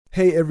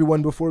Hey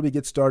everyone, before we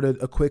get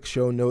started, a quick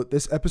show note.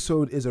 This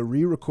episode is a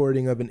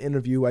re-recording of an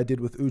interview I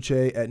did with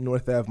Uche at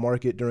North Ave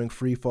Market during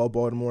Free Fall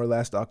Baltimore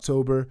last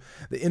October.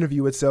 The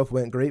interview itself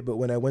went great, but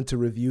when I went to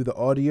review the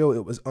audio,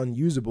 it was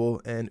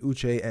unusable, and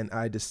Uche and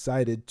I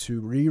decided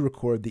to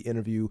re-record the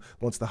interview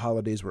once the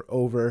holidays were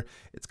over.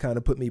 It's kind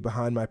of put me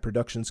behind my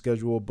production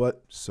schedule,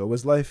 but so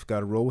is life.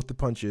 Gotta roll with the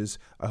punches.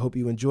 I hope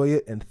you enjoy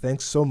it, and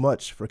thanks so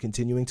much for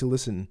continuing to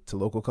listen to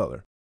Local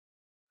Color.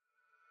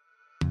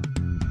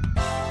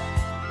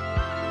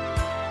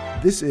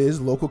 This is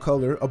Local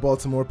Color, a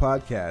Baltimore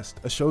podcast,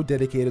 a show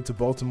dedicated to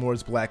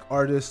Baltimore's Black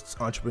artists,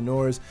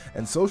 entrepreneurs,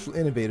 and social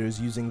innovators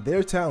using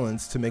their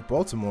talents to make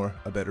Baltimore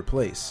a better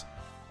place.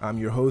 I'm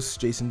your host,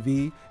 Jason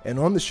V, and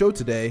on the show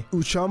today,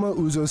 Uchama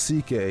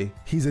Uzosike.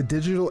 He's a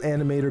digital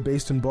animator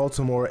based in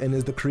Baltimore and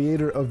is the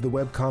creator of the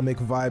webcomic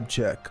Vibe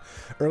Check.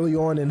 Early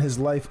on in his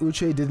life,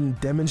 Uche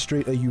didn't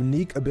demonstrate a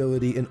unique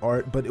ability in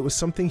art, but it was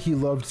something he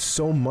loved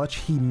so much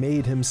he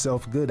made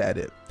himself good at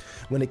it.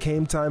 When it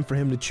came time for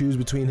him to choose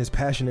between his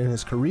passion and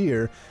his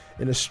career,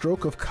 in a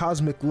stroke of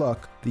cosmic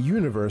luck, the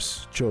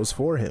universe chose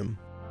for him.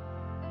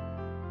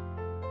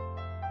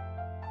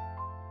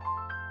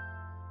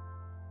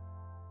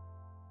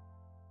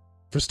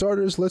 For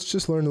starters, let's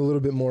just learn a little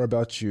bit more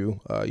about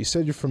you. You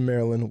said you're from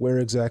Maryland. Where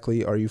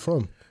exactly are you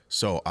from?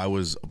 So I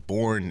was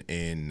born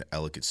in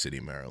Ellicott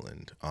City,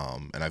 Maryland,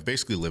 and I've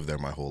basically lived there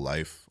my whole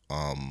life.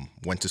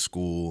 Went to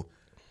school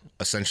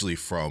essentially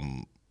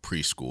from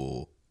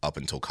preschool up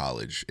until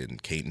college in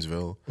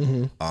Catonsville.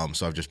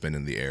 So I've just been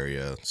in the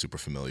area, super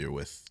familiar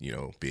with,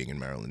 being in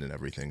Maryland and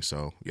everything.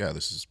 So yeah,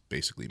 this is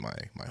basically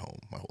my home,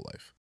 my whole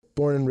life.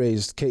 Born and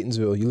raised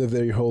Catonsville. You lived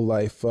there your whole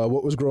life.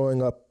 What was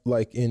growing up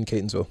like in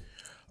Catonsville?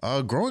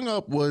 Growing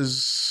up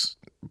was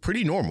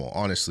pretty normal,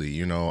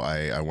 honestly.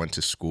 I went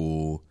to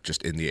school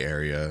just in the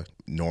area,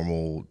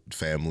 normal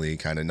family,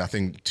 kind of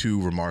nothing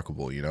too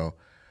remarkable,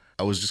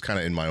 I was just kind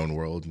of in my own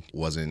world,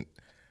 wasn't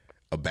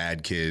a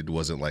bad kid,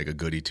 wasn't like a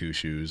goody two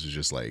shoes, was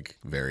just like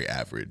very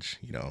average,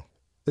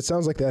 It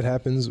sounds like that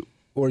happens,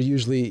 or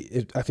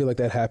usually I feel like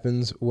that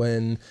happens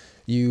when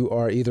you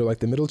are either like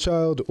the middle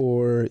child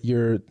or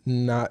you're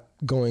not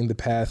going the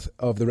path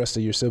of the rest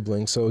of your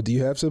siblings. So do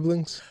you have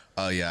siblings?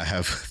 Yeah, I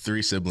have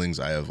 3 siblings.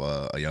 I have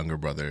a younger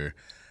brother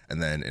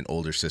and then an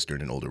older sister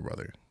and an older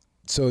brother.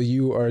 So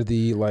you are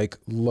the like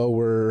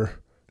lower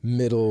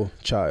middle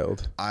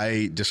child.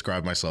 I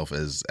describe myself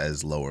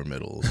as lower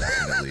middle,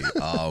 definitely.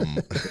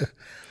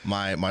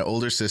 My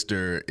older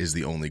sister is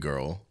the only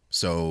girl.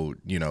 So,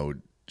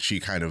 she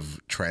kind of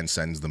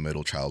transcends the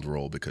middle child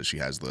role because she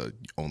has the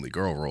only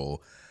girl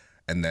role.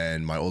 And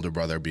then my older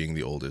brother being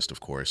the oldest, of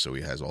course, so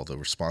he has all the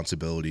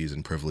responsibilities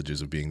and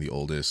privileges of being the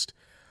oldest.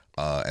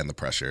 And the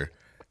pressure.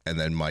 And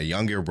then my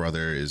younger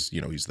brother is,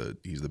 he's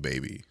the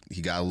baby.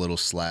 He got a little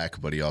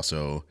slack, but he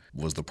also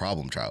was the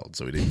problem child.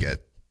 So he didn't get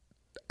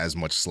as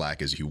much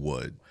slack as he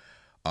would.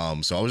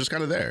 So I was just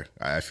kind of there.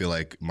 I feel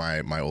like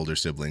my older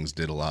siblings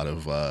did a lot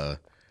of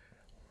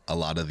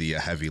the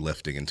heavy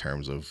lifting in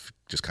terms of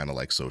just kind of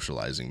like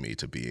socializing me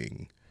to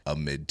being a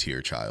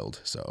mid-tier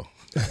child. So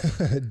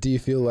do you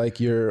feel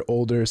like your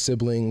older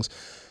siblings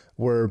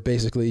were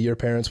basically your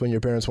parents when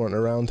your parents weren't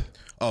around?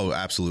 Oh,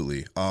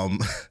 absolutely.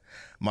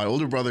 My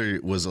older brother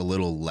was a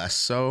little less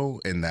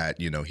so in that,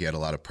 he had a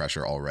lot of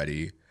pressure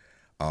already,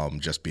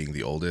 just being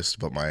the oldest.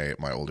 But my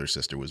older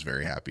sister was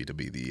very happy to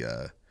be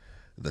the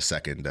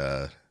second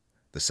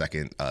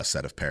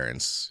set of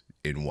parents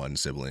in one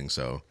sibling.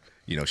 So,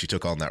 she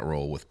took on that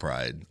role with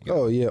pride.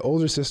 Oh, yeah.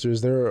 Older sisters,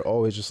 they're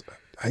always just,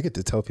 I get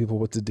to tell people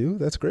what to do.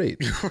 That's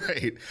great.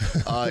 Right.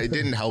 It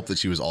didn't help that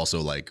she was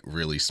also like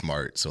really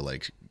smart. So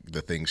like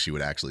the things she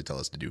would actually tell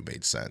us to do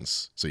made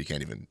sense. So you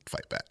can't even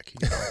fight back.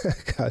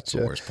 Gotcha. That's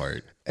the worst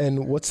part.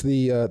 And what's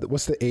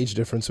the age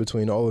difference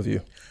between all of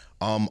you?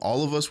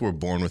 All of us were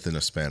born within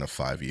a span of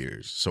 5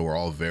 years. So we're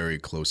all very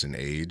close in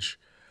age.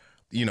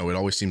 It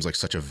always seems like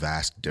such a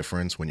vast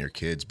difference when you're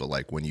kids, but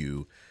like when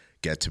you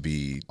get to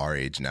be our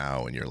age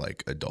now and you're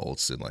like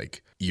adults and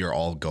like you're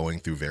all going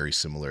through very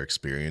similar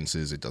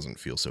experiences, it doesn't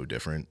feel so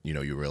different.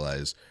 You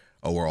realize,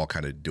 oh, we're all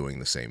kind of doing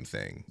the same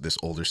thing. This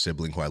older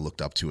sibling who I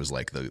looked up to as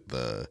like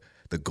the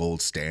gold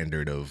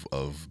standard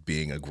of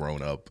being a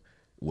grown up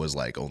was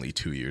like only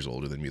 2 years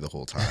older than me the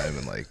whole time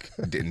and like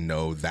didn't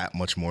know that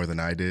much more than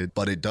I did.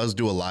 But it does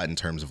do a lot in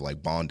terms of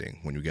like bonding.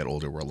 When you get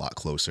older, we're a lot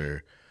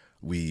closer.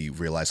 We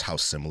realize how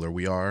similar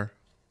we are.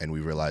 And we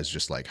realize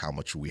just like how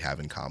much we have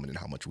in common and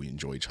how much we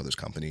enjoy each other's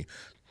company.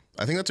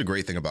 I think that's a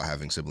great thing about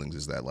having siblings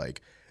is that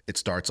like it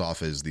starts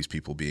off as these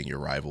people being your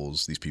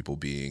rivals, these people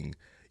being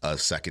a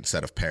second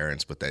set of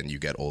parents, but then you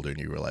get older and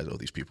you realize, oh,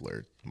 these people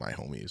are my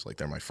homies. Like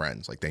they're my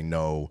friends. Like they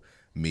know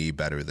me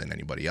better than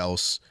anybody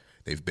else.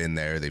 They've been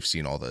there. They've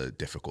seen all the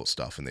difficult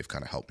stuff and they've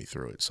kind of helped me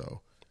through it.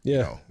 So,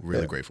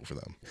 really grateful for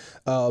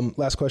them.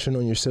 Last question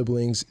on your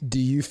siblings. Do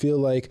you feel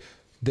like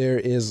there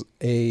is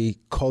a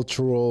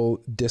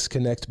cultural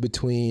disconnect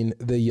between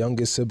the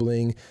youngest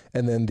sibling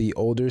and then the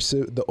oldest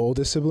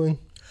sibling?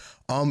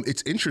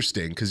 It's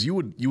interesting because you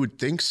would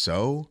think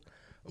so.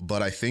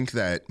 But I think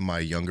that my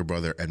younger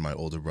brother and my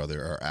older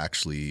brother are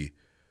actually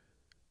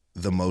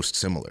the most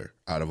similar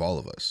out of all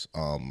of us.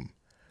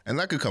 And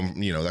that could come,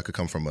 that could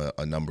come from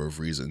a number of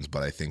reasons.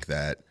 But I think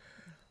that,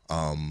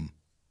 I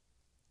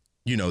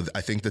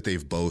think that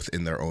they've both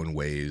in their own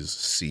ways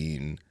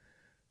seen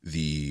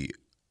the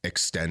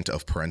extent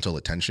of parental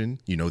attention.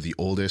 The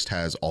oldest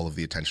has all of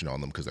the attention on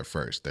them because they're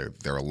first.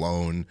 They're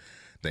alone.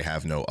 They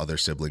have no other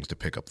siblings to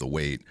pick up the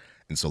weight.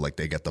 And so like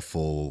they get the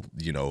full,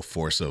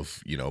 force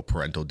of,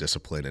 parental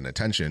discipline and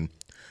attention.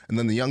 And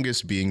then the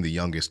youngest, being the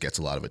youngest, gets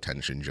a lot of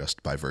attention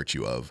just by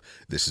virtue of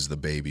this is the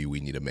baby. We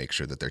need to make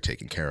sure that they're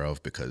taken care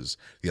of because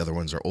the other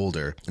ones are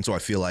older. And so I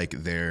feel like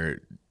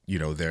their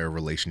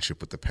relationship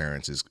with the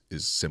parents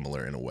is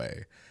similar in a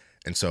way.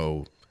 And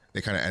so they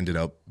kind of ended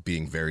up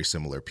being very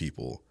similar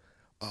people.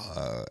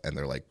 And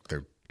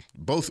they're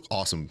both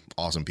awesome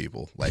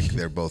people. Like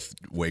they're both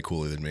way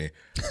cooler than me.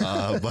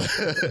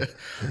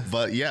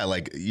 But yeah,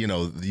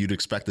 you'd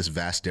expect this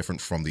vast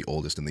difference from the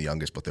oldest and the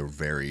youngest, but they're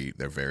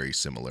very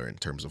similar in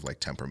terms of like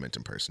temperament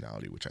and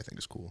personality, which I think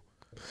is cool.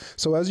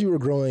 So as you were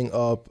growing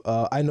up,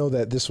 I know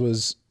that this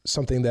was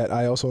something that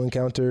I also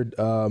encountered.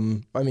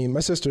 My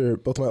sister,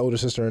 both my older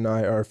sister and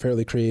I are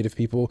fairly creative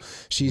people.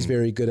 She's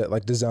very good at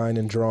like design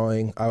and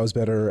drawing. I was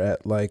better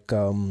at like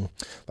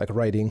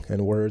writing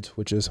and words,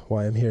 which is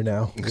why I'm here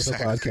now with a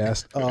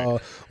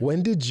podcast.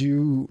 When did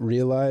you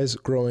realize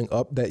growing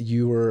up that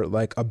you were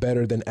like a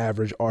better than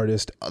average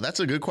artist? That's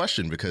a good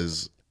question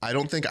because I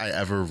don't think I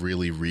ever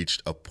really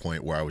reached a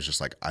point where I was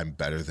just like, I'm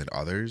better than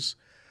others.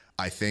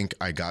 I think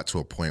I got to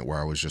a point where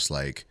I was just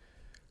like,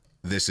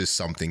 this is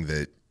something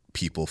that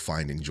people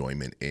find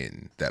enjoyment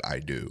in that I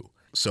do.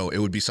 So it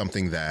would be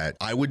something that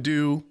I would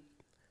do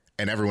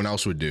and everyone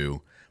else would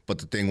do. But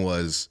the thing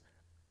was,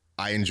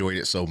 I enjoyed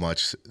it so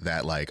much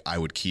that like I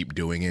would keep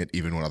doing it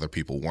even when other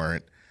people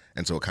weren't.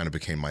 And so it kind of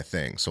became my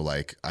thing. So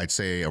like I'd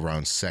say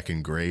around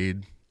second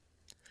grade,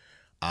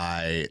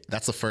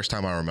 that's the first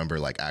time I remember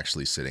like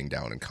actually sitting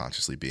down and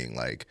consciously being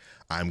like,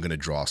 I'm going to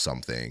draw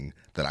something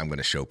that I'm going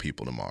to show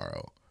people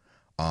tomorrow.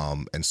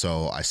 And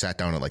so I sat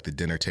down at like the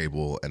dinner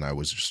table and I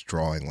was just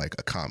drawing like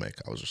a comic.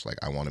 I was just like,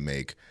 I want to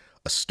make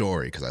a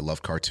story because I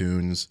love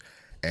cartoons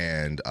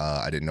and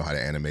I didn't know how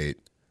to animate.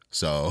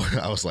 So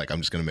I was like, I'm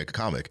just going to make a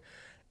comic.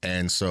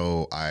 And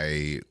so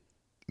I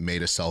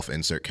made a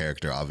self-insert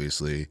character,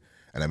 obviously,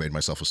 and I made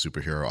myself a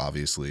superhero,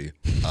 obviously.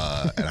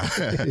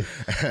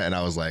 And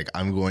I was like,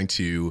 I'm going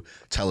to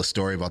tell a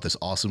story about this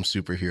awesome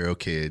superhero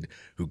kid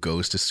who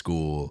goes to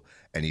school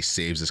and he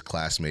saves his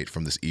classmate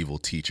from this evil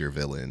teacher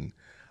villain.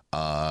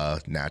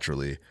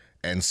 Naturally.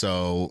 And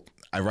so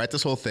I write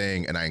this whole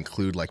thing and I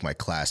include like my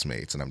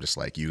classmates and I'm just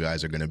like, you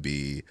guys are going to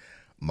be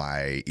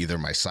either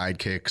my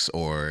sidekicks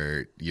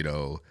or,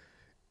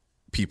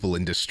 people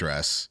in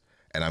distress.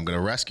 And I'm going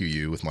to rescue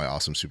you with my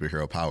awesome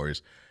superhero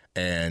powers.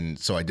 And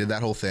so I did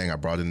that whole thing. I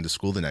brought it into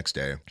school the next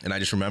day. And I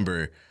just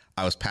remember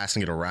I was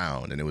passing it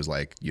around and it was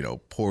like,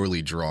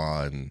 poorly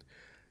drawn,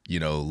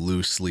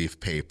 loose leaf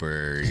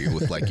paper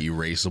with like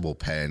erasable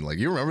pen. Like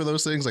you remember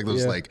those things? Like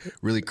those like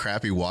really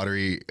crappy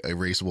watery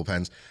erasable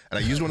pens. And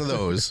I used one of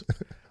those,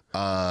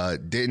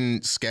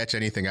 didn't sketch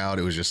anything out.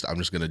 It was just, I'm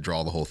just going to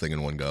draw the whole thing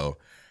in one go.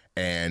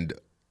 And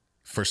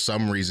for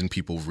some reason,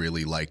 people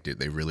really liked it.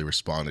 They really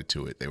responded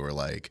to it. They were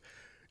like,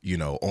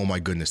 oh my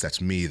goodness, that's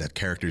me. That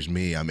character's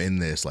me. I'm in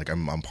this. Like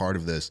I'm part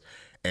of this.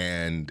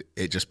 And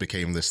it just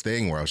became this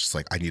thing where I was just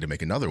like, I need to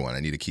make another one. I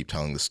need to keep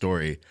telling the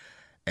story.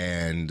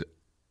 And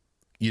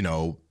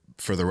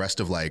for the rest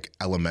of like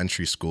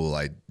elementary school,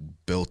 I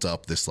built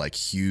up this like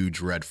huge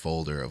red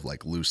folder of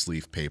like loose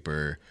leaf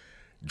paper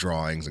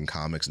drawings and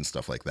comics and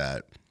stuff like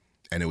that.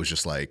 And it was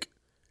just like,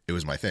 it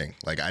was my thing.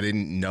 Like I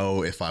didn't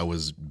know if I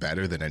was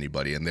better than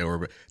anybody. And there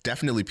were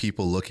definitely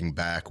people looking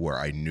back where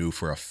I knew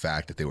for a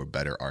fact that they were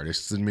better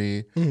artists than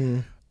me.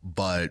 Mm-hmm.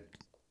 But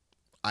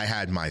I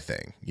had my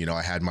thing,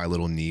 I had my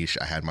little niche.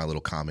 I had my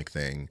little comic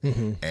thing.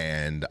 Mm-hmm.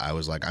 And I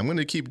was like, I'm going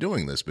to keep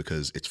doing this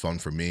because it's fun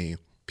for me.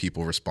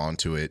 People respond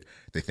to it.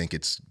 They think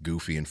it's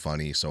goofy and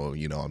funny. So,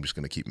 I'm just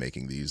going to keep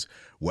making these.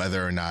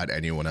 Whether or not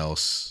anyone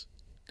else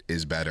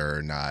is better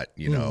or not,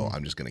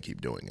 I'm just going to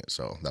keep doing it.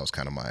 So that was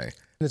kind of my...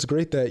 And it's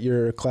great that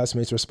your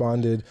classmates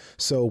responded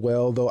so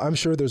well, though I'm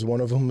sure there's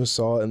one of them who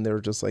saw it and they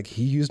were just like,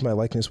 he used my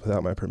likeness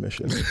without my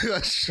permission.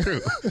 That's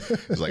true.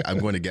 It's like, I'm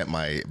going to get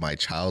my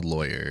child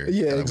lawyer.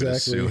 Yeah, and I'm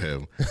exactly. going to sue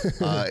him.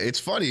 It's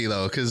funny,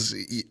 though, because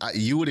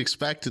you would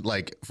expect,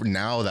 like, for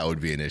now that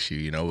would be an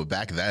issue, but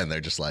back then they're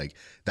just like,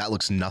 that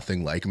looks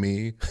nothing like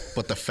me.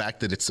 But the fact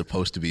that it's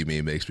supposed to be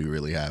me makes me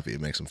really happy.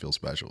 It makes them feel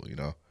special,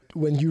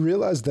 When you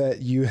realized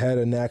that you had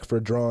a knack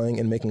for drawing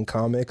and making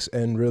comics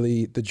and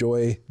really the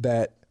joy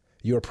that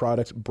your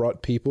product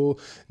brought people,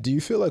 do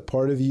you feel like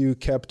part of you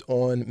kept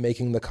on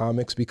making the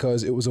comics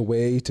because it was a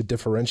way to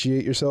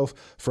differentiate yourself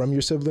from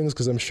your siblings?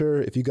 Because I'm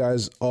sure if you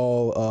guys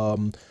all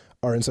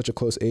are in such a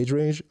close age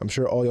range, I'm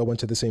sure all y'all went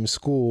to the same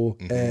school,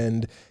 mm-hmm.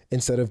 and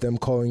instead of them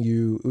calling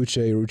you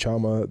Uche or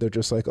Uchama, they're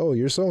just like, oh,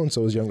 you're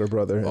so-and-so's younger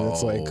brother. And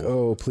it's like,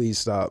 oh, please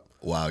stop.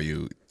 Wow,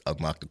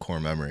 unlock the core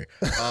memory.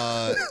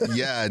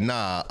 Yeah,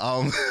 nah.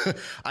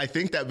 I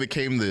think that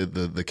became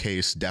the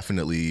case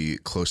definitely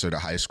closer to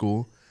high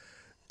school.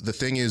 The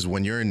thing is,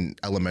 when you're in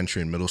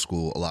elementary and middle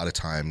school, a lot of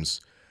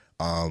times,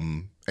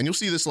 and you'll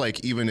see this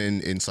like even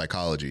in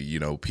psychology, you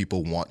know,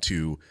 people want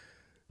to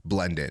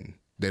blend in.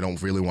 They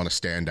don't really want to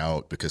stand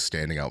out because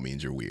standing out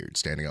means you're weird.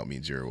 Standing out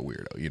means you're a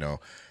weirdo, you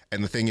know?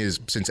 And the thing is,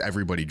 since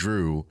everybody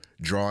drew,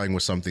 drawing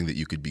was something that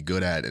you could be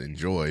good at and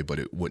enjoy, but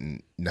it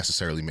wouldn't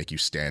necessarily make you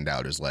stand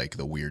out as like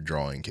the weird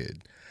drawing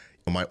kid.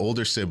 My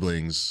older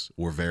siblings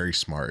were very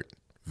smart.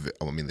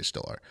 I mean, they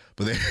still are,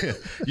 but they,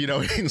 you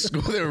know, in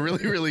school, they were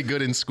really, really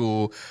good in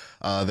school.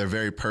 They're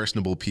very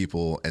personable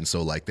people. And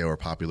so like they were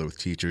popular with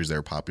teachers. They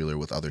were popular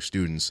with other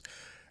students.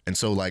 And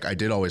so like, I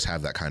did always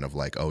have that kind of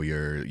like, oh,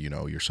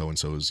 you're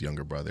so-and-so's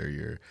younger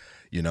brother,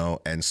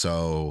 and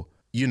so,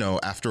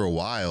 after a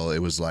while, it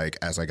was like,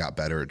 as I got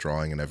better at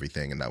drawing and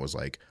everything, and that was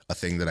like a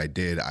thing that I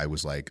did, I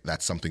was like,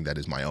 that's something that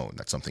is my own.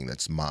 That's something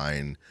that's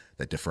mine,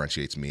 that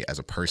differentiates me as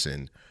a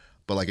person.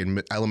 But like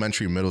in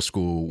elementary, middle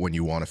school, when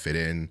you want to fit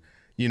in,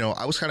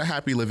 I was kind of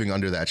happy living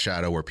under that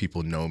shadow where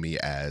people know me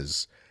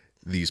as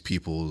these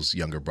people's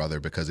younger brother,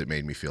 because it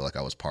made me feel like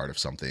I was part of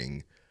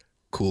something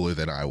cooler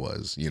than I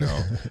was,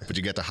 But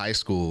you get to high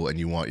school and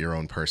you want your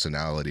own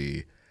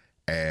personality,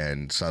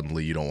 and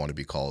suddenly you don't want to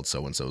be called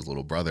so-and-so's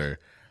little brother.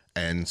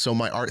 And so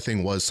my art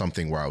thing was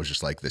something where I was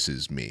just like, this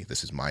is me.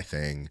 This is my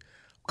thing,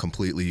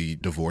 completely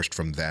divorced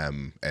from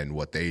them and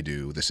what they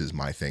do. This is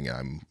my thing, and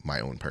I'm my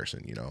own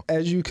person,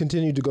 As you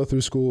continued to go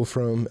through school,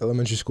 from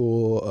elementary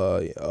school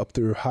up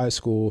through high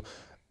school,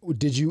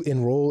 did you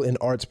enroll in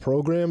arts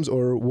programs,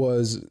 or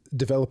was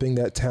developing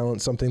that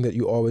talent something that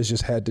you always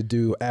just had to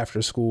do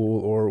after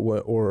school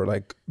or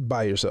like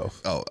by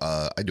yourself? Oh,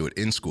 I do it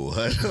in school.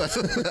 That's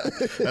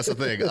the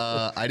thing.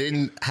 I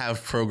didn't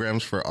have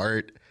programs for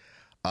art.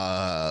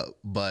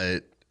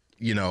 But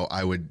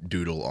I would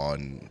doodle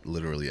on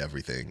literally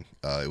everything.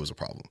 It was a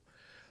problem.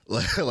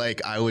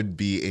 Like I would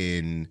be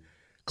in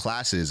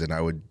classes and I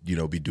would,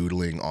 be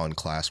doodling on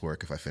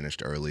classwork if I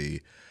finished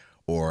early,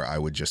 or I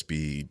would just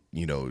be,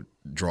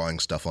 drawing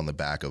stuff on the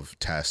back of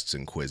tests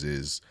and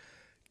quizzes,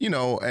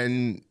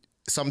 and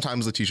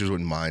sometimes the teachers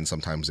wouldn't mind.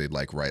 Sometimes they'd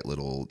like write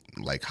little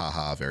like,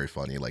 haha, very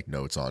funny, like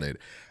notes on it.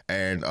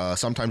 And,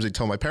 sometimes they'd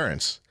tell my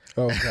parents.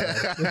 Oh,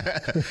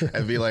 God.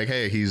 And be like,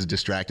 hey, he's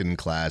distracted in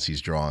class.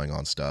 He's drawing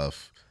on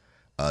stuff.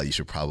 You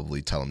should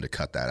probably tell him to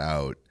cut that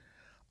out.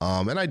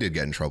 And I did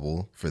get in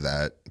trouble for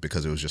that,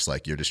 because it was just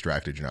like, you're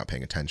distracted. You're not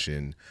paying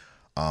attention.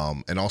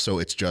 And also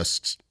it's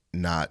just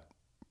not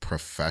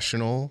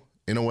professional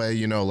in a way,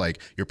 like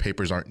your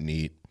papers aren't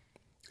neat.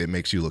 It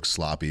makes you look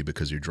sloppy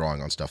because you're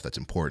drawing on stuff that's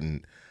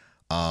important.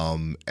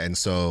 And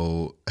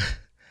so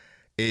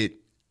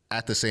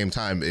at the same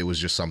time, it was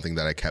just something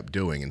that I kept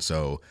doing. And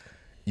so,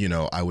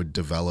 I would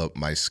develop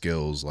my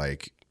skills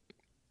like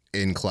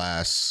in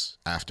class,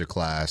 after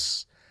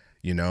class.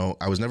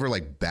 I was never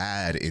like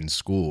bad in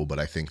school, but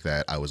I think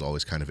that I was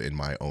always kind of in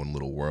my own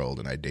little world,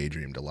 and I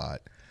daydreamed a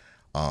lot.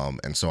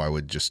 And so I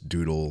would just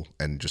doodle,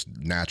 and just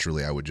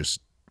naturally I would just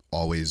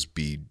always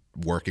be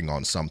working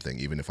on something,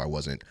 even if I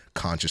wasn't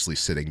consciously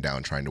sitting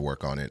down trying to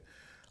work on it.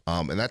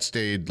 And that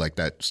stayed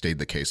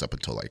the case up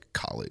until like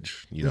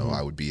college.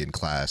 I would be in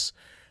class,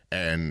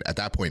 and at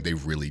that point they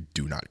really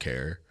do not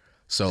care.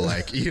 So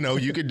like,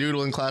 you could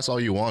doodle in class all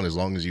you want, as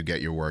long as you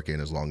get your work in,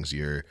 as long as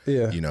you're,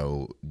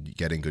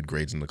 getting good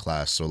grades in the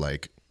class. So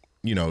like,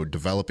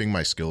 developing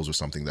my skills was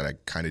something that I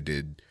kind of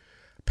did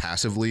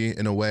passively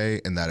in a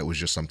way, and that it was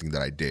just something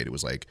that I did. It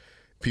was like,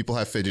 people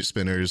have fidget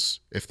spinners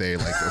if they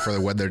like,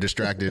 for when they're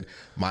distracted.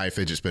 My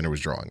fidget spinner was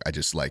drawing. I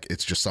just like,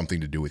 it's just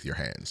something to do with your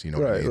hands,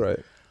 what I mean? Right.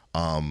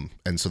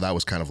 And so that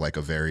was kind of like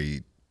a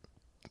very,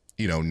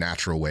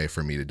 natural way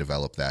for me to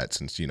develop that,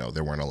 since,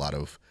 there weren't a lot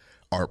of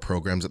art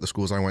programs at the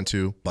schools I went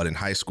to. But in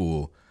high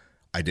school,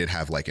 I did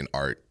have like an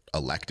art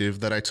elective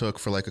that I took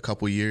for like a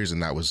couple years,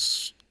 and that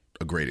was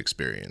a great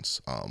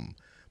experience.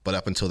 But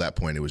up until that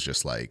point, it was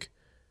just like,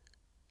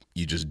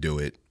 you just do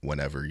it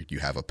whenever you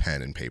have a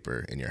pen and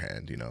paper in your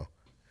hand,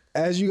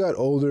 As you got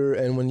older,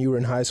 and when you were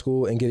in high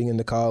school and getting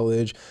into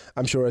college,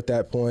 I'm sure at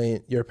that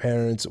point your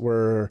parents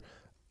were,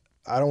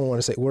 I don't want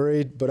to say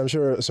worried, but I'm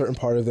sure a certain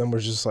part of them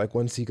was just like,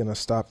 when's he going to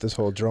stop this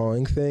whole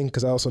drawing thing?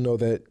 Because I also know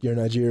that you're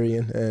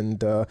Nigerian,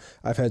 and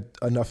I've had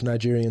enough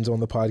Nigerians on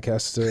the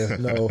podcast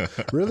to know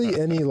really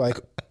any like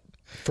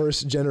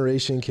first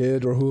generation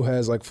kid, or who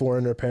has like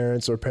foreigner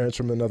parents or parents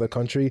from another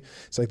country.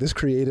 It's like this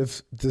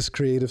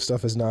creative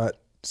stuff is not,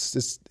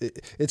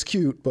 it's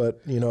cute,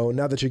 but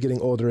now that you're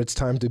getting older, it's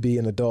time to be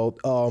an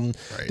adult. Right.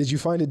 Did you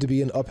find it to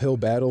be an uphill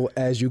battle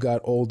as you got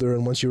older,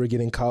 and once you were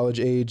getting college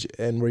age,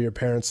 and were your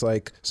parents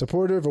like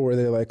supportive, or were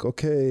they like,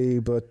 okay,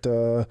 but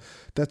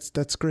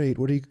that's great,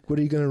 what are you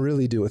going to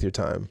really do with your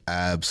time?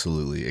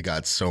 Absolutely. It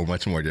got so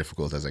much more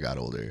difficult as I got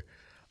older,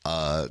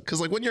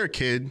 because like when you're a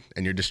kid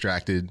and you're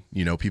distracted,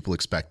 people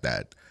expect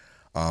that.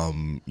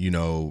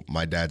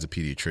 My dad's a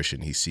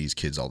pediatrician. He sees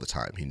kids all the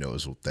time. He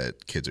knows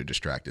that kids are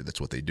distracted. That's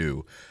what they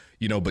do.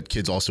 you know, but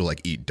kids also like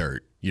eat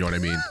dirt. You know what I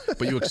mean?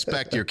 But you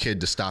expect your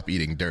kid to stop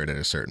eating dirt at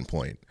a certain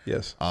point.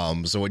 Yes.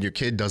 So when your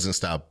kid doesn't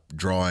stop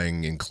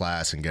drawing in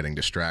class and getting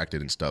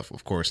distracted and stuff,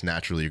 of course,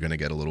 naturally, you're going to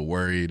get a little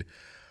worried.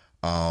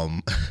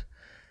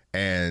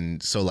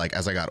 And so like,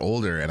 as I got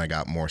older and I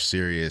got more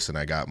serious and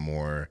I got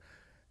more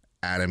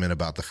adamant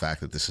about the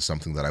fact that this is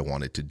something that I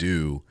wanted to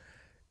do,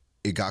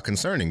 it got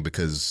concerning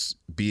because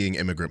being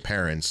immigrant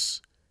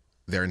parents,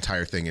 their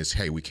entire thing is,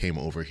 hey, we came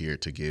over here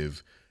to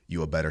give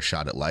you a better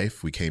shot at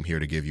life. We came here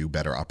to give you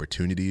better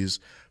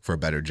opportunities for a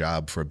better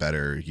job, for a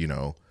better, you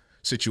know,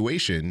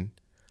 situation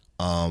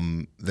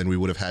than we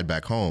would have had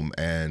back home.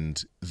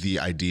 And the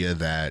idea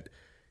that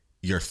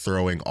you're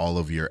throwing all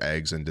of your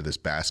eggs into this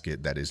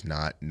basket that is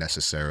not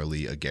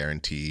necessarily a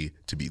guarantee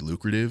to be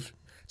lucrative,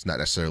 it's not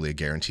necessarily a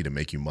guarantee to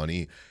make you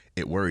money,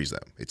 it worries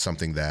them. It's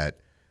something that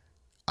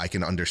I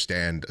can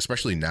understand,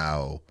 especially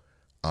now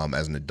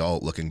as an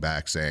adult looking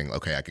back saying,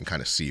 okay, I can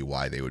kind of see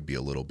why they would be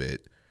a little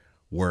bit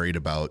worried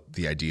about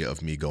the idea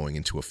of me going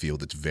into a field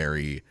that's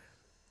very,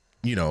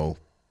 you know,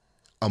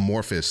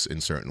 amorphous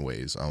in certain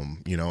ways,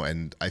 you know,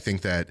 and I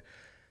think that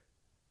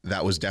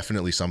was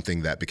definitely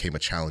something that became a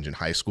challenge in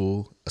high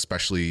school,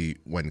 especially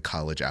when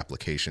college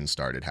applications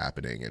started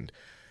happening. And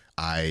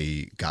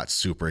I got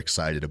super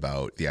excited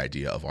about the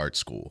idea of art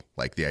school,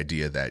 like the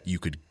idea that you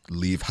could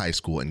leave high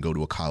school and go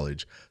to a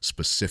college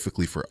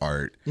specifically for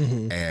art,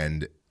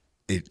 and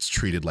it's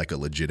treated like a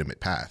legitimate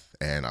path.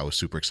 And I was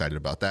super excited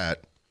about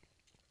that.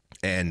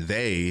 And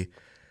they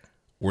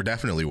were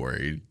definitely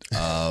worried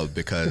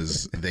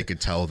because they could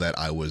tell that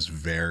I was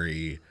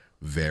very,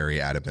 very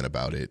adamant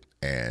about it.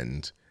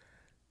 And,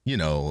 you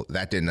know,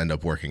 that didn't end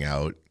up working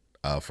out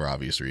for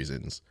obvious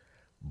reasons.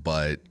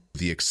 But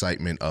the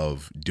excitement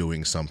of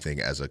doing something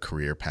as a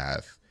career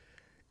path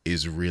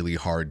is really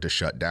hard to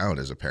shut down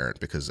as a parent,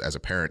 because as a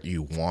parent,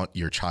 you want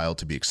your child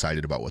to be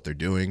excited about what they're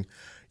doing.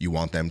 You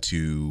want them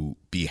to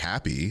be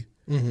happy.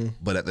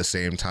 But at the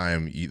same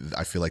time,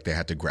 I feel like they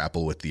had to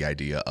grapple with the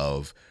idea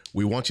of,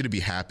 we want you to be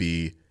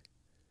happy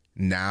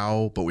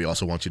now, but we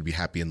also want you to be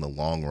happy in the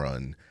long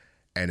run.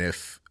 And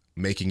if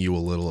making you a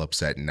little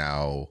upset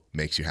now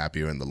makes you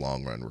happier in the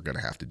long run, we're going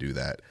to have to do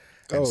that.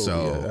 And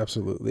yeah,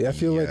 absolutely. I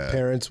feel like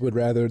parents would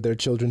rather their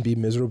children be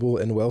miserable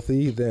and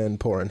wealthy than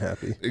poor and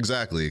happy.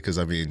 Exactly. Because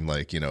I mean,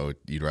 like, you know,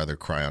 you'd rather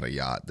cry on a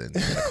yacht than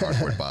in a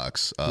cardboard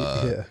box.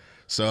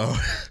 So,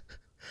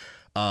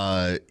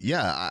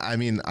 I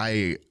mean,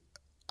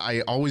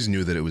 I always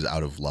knew that it was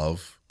out of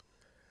love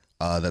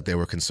that they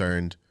were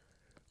concerned,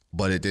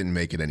 but it didn't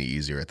make it any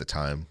easier at the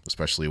time,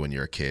 especially when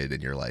you're a kid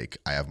and you're like,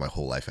 I have my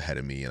whole life ahead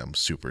of me and I'm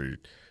super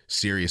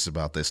serious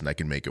about this and I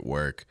can make it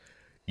work.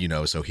 You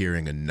know, so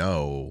hearing a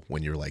no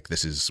when you're like,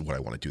 this is what I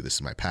want to do, this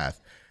is my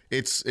path,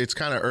 it's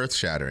kind of earth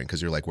shattering,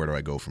 because you're like, where do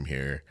I go from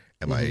here?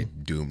 Am I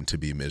doomed to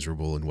be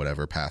miserable in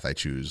whatever path I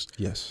choose?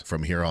 Yes.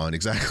 From here on,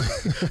 exactly.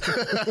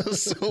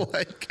 So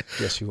like,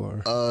 yes, you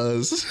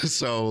are.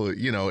 So,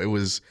 you know, it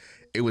was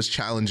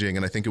challenging,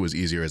 and I think it was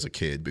easier as a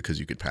kid because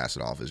you could pass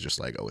it off as just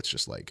like, oh, it's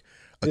just like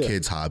a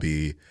kid's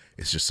hobby.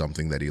 It's just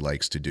something that he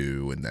likes to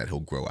do and that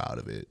he'll grow out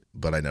of it.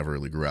 But I never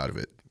really grew out of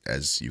it,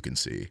 as you can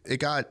see. It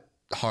got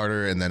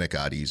harder and then it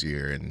got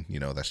easier, and you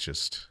know, that's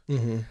just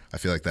I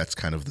feel like that's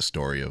kind of the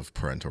story of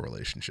parental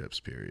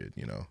relationships, period,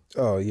 you know.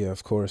 Oh yeah,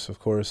 of course.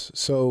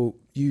 So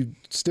you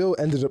still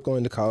ended up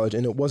going to college,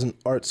 and it wasn't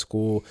art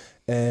school,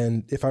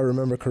 and if I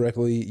remember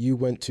correctly, you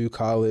went to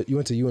college, you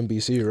went to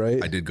UMBC,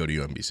 right? I did go to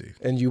UMBC.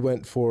 And you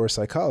went for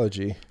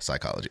psychology.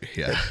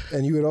 Yeah.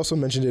 And you had also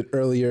mentioned it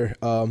earlier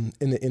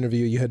in the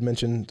interview. You had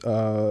mentioned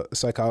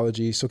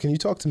psychology. So can you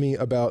talk to me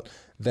about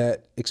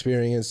that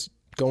experience,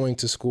 going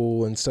to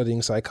school and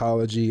studying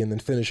psychology and then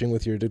finishing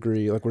with your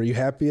degree? Like, were you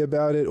happy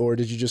about it, or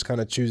did you just kind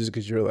of choose it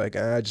because you're like,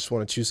 I just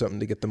want to choose something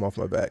to get them off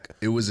my back?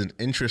 It was an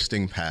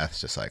interesting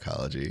path to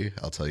psychology,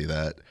 I'll tell you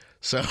that.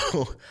 So,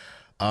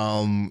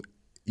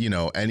 you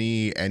know,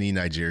 any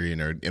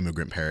Nigerian or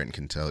immigrant parent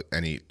can tell,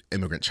 any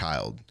immigrant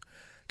child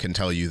can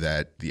tell you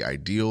that the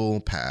ideal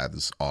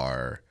paths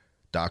are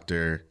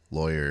doctor,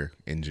 lawyer,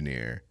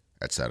 engineer,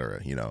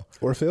 etc., you know,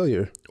 or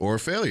failure,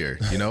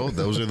 you know,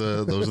 those are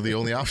the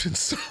only options.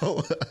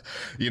 So,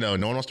 you know,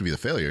 no one wants to be the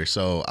failure.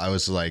 So I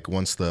was like,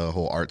 once the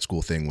whole art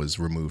school thing was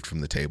removed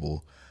from the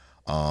table,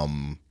 I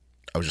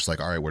was just like,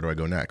 all right, where do I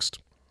go next?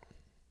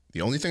 The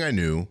only thing I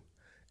knew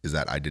is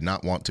that I did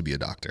not want to be a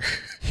doctor.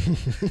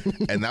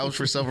 And that was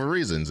for several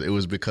reasons. It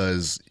was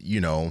because, you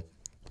know,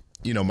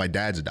 my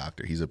dad's a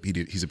doctor. He's a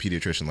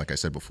pediatrician, like I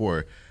said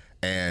before,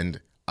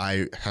 and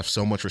I have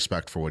so much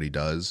respect for what he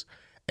does.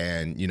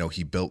 And, you know,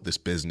 he built this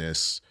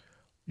business,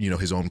 you know,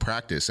 his own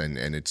practice, and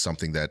it's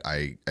something that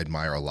I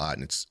admire a lot,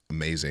 and it's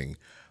amazing.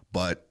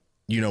 But,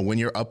 you know, when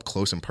you're up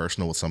close and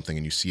personal with something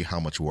and you see how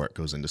much work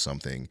goes into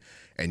something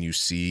and you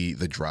see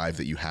the drive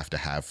that you have to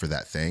have for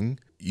that thing,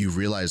 you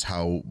realize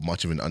how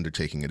much of an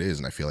undertaking it is.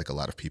 And I feel like a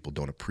lot of people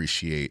don't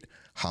appreciate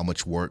how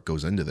much work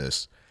goes into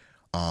this.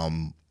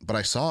 But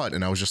I saw it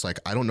and I was just like,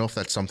 I don't know if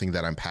that's something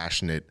that I'm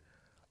passionate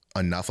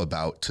enough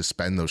about to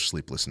spend those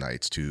sleepless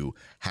nights, to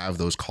have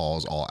those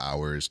calls all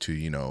hours, to,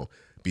 you know,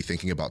 be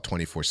thinking about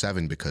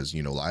 24/7 because,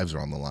 you know, lives are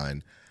on the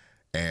line.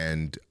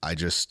 And I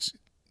just,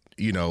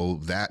 you know,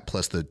 that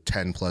plus the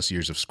 10 plus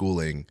years of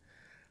schooling,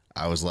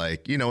 I was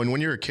like, you know, and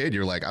when you're a kid,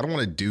 you're like, I don't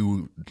want to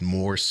do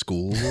more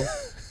school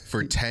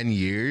for 10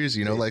 years,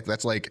 you know, like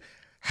that's like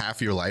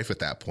half your life at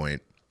that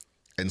point.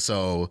 And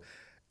so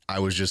I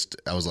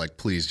was like,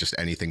 please, just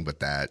anything but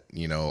that.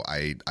 You know,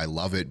 I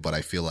love it, but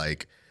I feel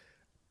like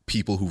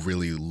people who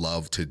really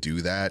love to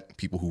do that,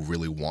 people who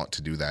really want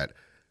to do that,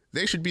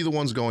 they should be the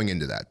ones going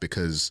into that,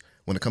 because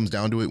when it comes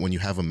down to it, when you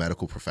have a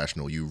medical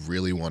professional, you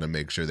really want to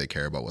make sure they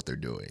care about what they're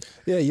doing.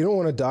 Yeah, you don't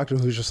want a doctor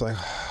who's just like,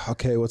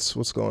 okay,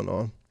 what's going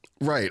on?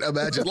 Right.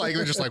 Imagine like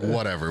they're just like,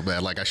 whatever,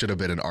 man. Like I should have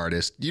been an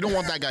artist. You don't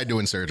want that guy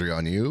doing surgery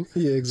on you.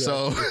 Yeah,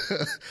 exactly.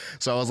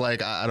 So I was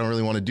like, I don't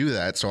really want to do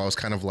that. So I was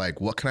kind of like,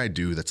 what can I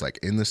do that's like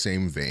in the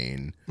same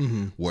vein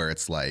where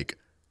it's like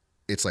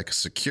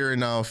secure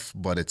enough,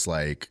 but it's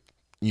like,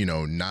 you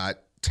know, not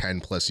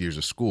 10 plus years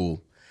of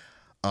school.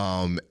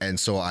 And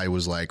so I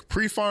was like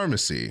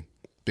pre-pharmacy,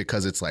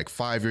 because it's like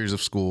 5 years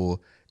of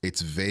school.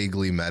 It's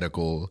vaguely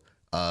medical.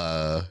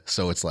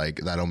 So it's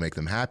like, that'll make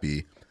them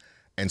happy.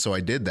 And so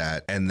I did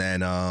that. And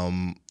then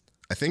I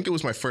think it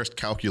was my first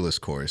calculus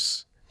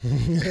course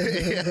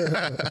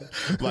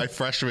my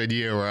freshman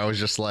year, where I was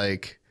just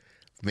like,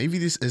 maybe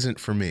this isn't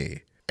for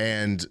me.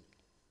 And,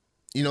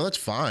 you know, that's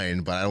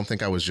fine. But I don't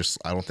think I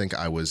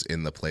was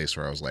in the place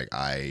where I was like,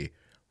 I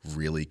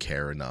really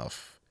care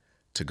enough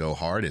to go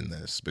hard in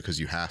this, because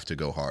you have to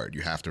go hard.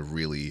 You have to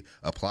really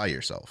apply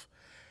yourself.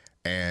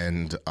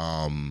 And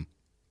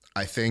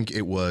I think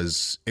it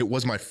was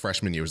my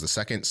freshman year. It was the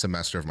second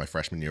semester of my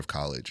freshman year of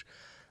college.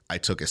 I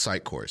took a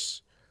psych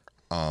course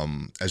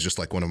as just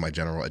like one of my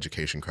general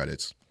education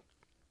credits.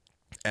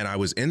 And I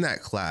was in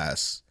that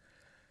class,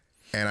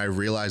 and I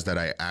realized that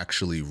I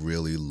actually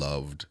really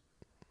loved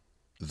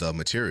the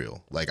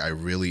material. Like I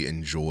really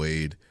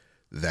enjoyed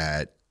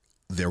that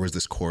there was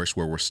this course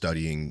where we're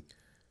studying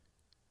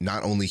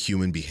not only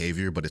human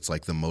behavior, but it's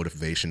like the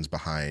motivations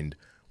behind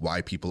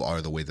why people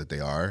are the way that they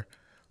are.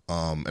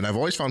 And I've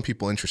always found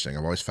people interesting.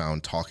 I've always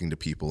found talking to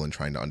people and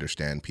trying to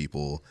understand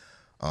people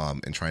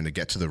and trying to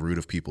get to the root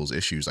of people's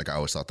issues. Like I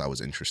always thought that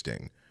was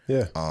interesting.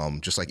 Yeah.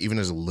 Just like even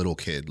as a little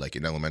kid, like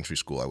in elementary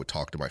school, I would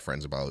talk to my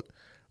friends about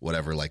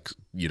whatever, like,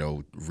 you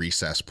know,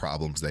 recess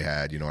problems they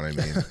had, you know what I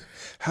mean?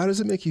 How does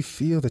it make you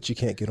feel that you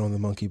can't get on the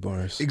monkey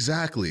bars?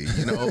 Exactly.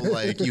 You know,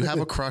 like you have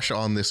a crush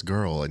on this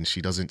girl and she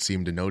doesn't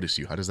seem to notice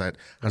you. How does that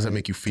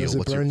make you feel? Does it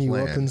What's burn your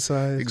plan? you up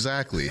inside?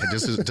 Exactly.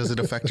 Does it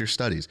affect your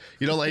studies?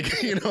 You know,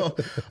 like, you know,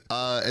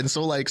 and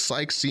so like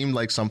psych seemed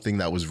like something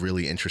that was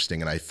really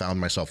interesting. And I found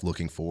myself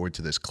looking forward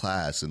to this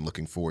class and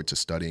looking forward to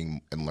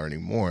studying and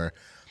learning more.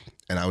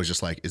 And I was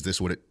just like, is this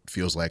what it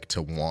feels like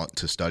to want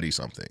to study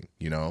something,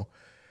 you know?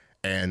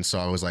 And so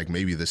I was like,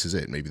 maybe this is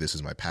it. Maybe this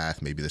is my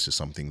path. Maybe this is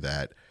something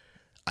that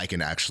I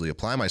can actually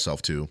apply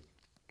myself to.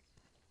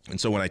 And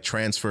so when I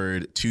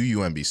transferred to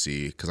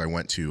UMBC, because I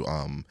went to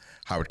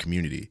Howard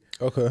Community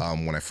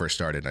when I first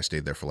started, I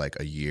stayed there for like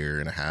a year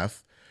and a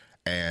half.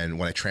 And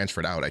when I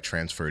transferred out, I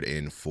transferred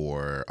in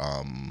for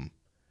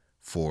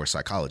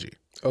psychology.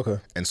 Okay.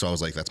 And so I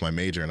was like, that's my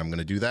major and I'm going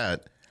to do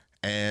that.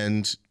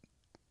 And,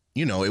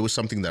 you know, it was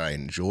something that I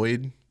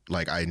enjoyed.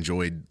 Like I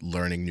enjoyed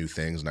learning new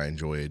things, and I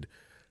enjoyed,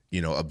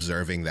 you know,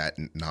 observing that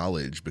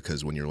knowledge,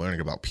 because when you're learning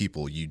about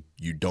people, you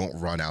don't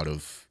run out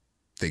of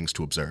things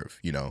to observe,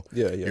 you know?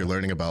 Yeah. You're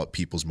learning about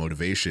people's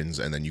motivations,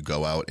 and then you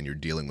go out and you're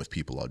dealing with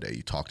people all day.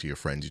 You talk to your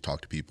friends, you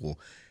talk to people,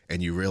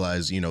 and you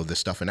realize, you know, this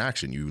stuff in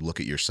action. You look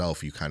at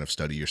yourself, you kind of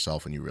study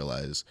yourself, and you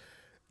realize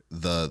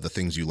the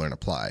things you learn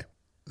apply.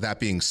 That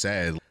being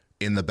said,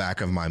 in the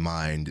back of my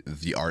mind,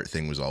 the art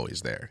thing was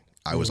always there.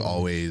 I was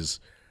always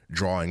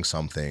drawing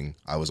something.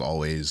 I was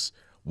always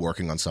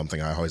working on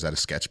something. I always had a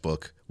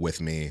sketchbook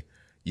with me,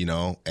 you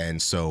know?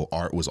 And so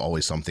art was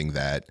always something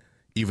that,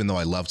 even though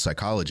I loved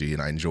psychology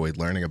and I enjoyed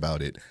learning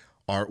about it,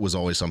 art was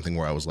always something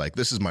where I was like,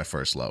 this is my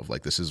first love.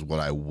 Like, this is what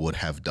I would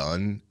have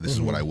done. This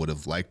is what I would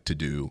have liked to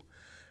do.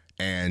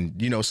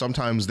 And, you know,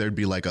 sometimes there'd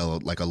be like a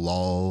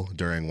lull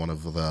during one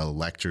of the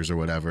lectures or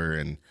whatever.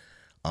 And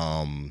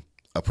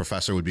a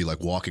professor would be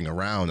like walking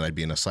around, and I'd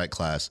be in a psych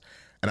class.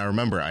 And I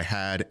remember I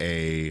had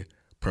a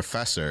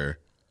professor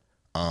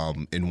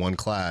in one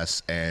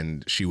class,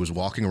 and she was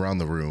walking around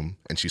the room,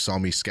 and she saw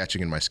me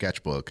sketching in my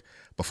sketchbook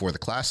before the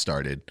class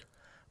started.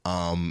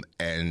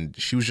 And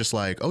she was just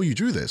like, oh, you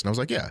drew this? And I was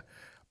like, yeah.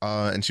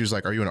 And she was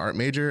like, are you an art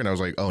major? And I was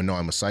like, oh, no,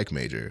 I'm a psych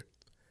major.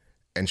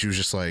 And she was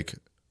just like,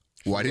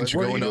 why didn't you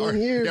go into art?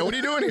 Yeah, what are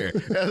you doing here?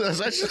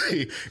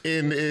 Essentially,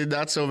 in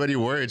not so many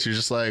words, she was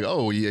just like,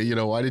 oh, you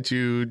know, why did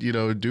you, you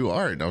know, do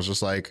art? And I was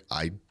just like,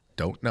 I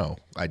don't know.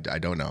 I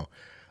don't know.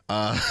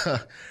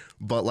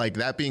 But like,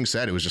 that being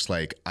said, it was just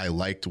like, I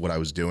liked what I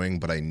was doing,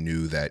 but I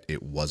knew that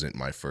it wasn't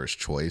my first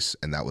choice.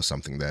 And that was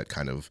something that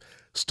kind of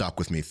stuck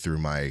with me through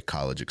my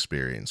college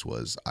experience,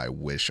 was I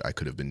wish I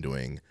could have been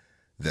doing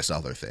this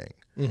other thing.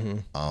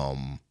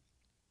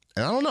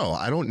 And I don't know.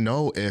 I don't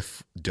know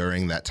if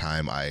during that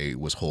time I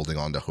was holding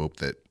on to hope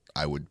that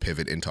I would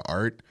pivot into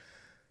art.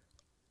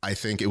 I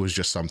think it was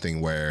just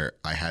something where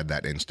I had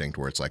that instinct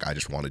where it's like, I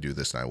just want to do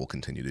this and I will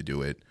continue to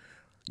do it,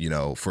 you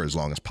know, for as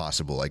long as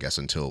possible, I guess,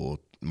 until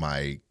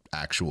my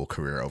actual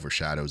career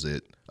overshadows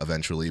it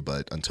eventually.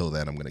 But until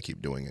then, I'm going to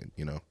keep doing it,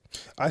 you know?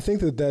 I think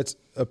that that's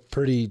a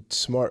pretty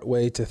smart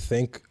way to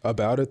think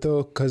about it,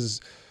 though, because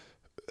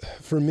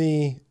for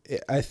me,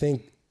 I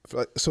think,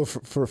 so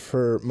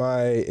for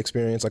my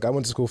experience, like I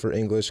went to school for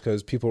English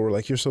because people were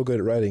like, you're so good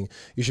at writing,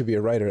 you should be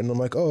a writer. And I'm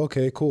like, oh,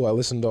 okay, cool. I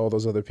listened to all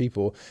those other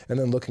people. And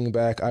then looking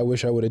back, I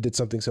wish I would have did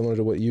something similar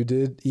to what you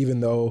did, even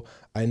though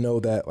I know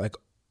that like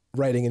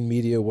writing in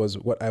media was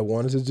what I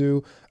wanted to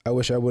do. I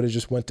wish I would have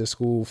just went to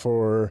school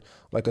for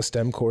like a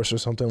STEM course or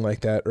something like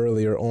that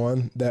earlier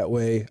on. That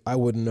way I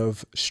wouldn't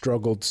have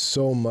struggled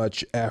so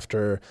much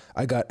after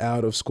I got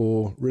out of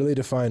school really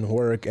to find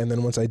work. And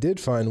then once I did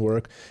find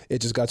work, it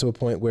just got to a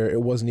point where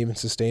it wasn't even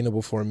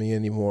sustainable for me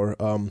anymore,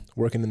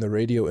 working in the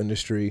radio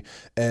industry.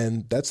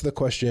 And that's the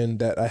question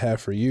that I have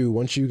for you.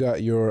 Once you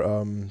got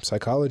your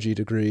psychology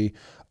degree,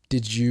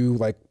 did you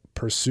like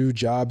pursue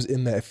jobs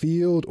in that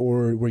field,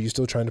 or were you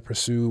still trying to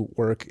pursue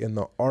work in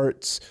the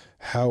arts?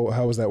 How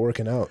was that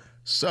working out?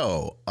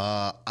 So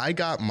I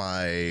got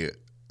my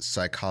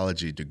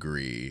psychology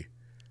degree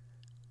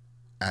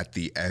at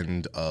the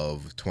end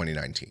of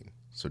 2019.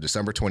 So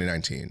December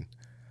 2019,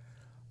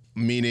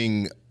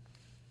 meaning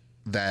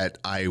that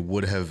I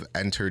would have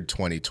entered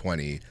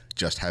 2020,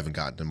 just haven't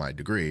gotten to my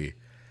degree.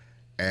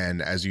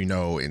 And as you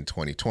know, in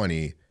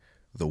 2020,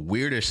 the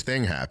weirdest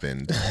thing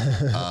happened.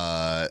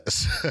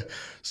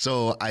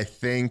 So I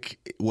think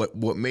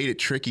what made it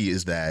tricky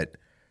is that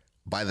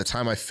by the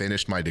time I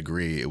finished my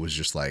degree, it was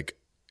just like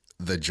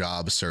the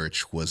job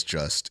search was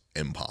just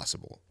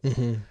impossible.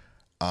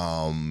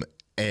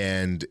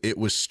 And it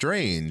was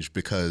strange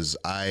because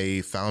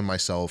I found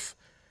myself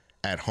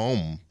at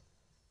home,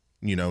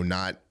 you know,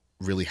 not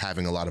really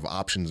having a lot of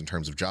options in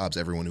terms of jobs.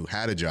 Everyone who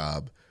had a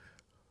job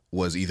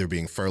was either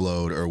being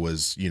furloughed or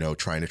was, you know,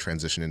 trying to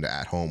transition into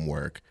at-home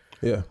work.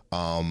 Yeah.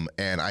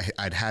 And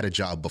I'd had a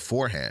job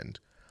beforehand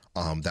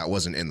that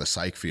wasn't in the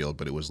psych field,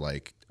 but it was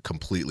like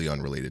completely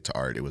unrelated to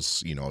art. It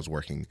was, you know, I was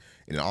working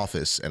in an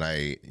office, and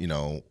I, you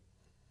know,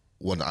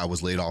 when I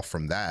was laid off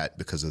from that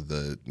because of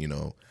the, you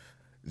know,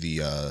 the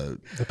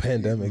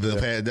pandemic.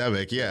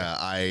 Pandemic, yeah.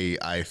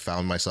 I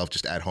found myself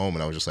just at home,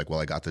 and I was just like,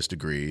 well, I got this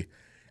degree,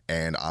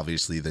 and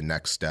obviously the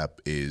next step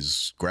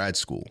is grad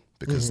school,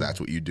 because that's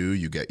what you do.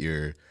 You get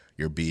your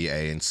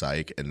BA in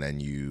psych, and then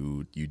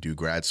you do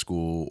grad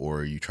school,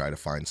 or you try to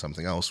find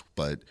something else,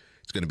 but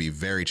it's going to be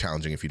very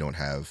challenging if you don't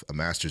have a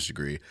master's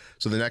degree.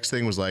 So the next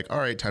thing was like, all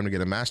right, time to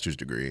get a master's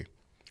degree.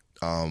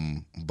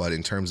 But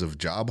in terms of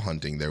job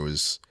hunting,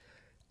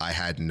 I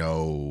had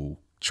no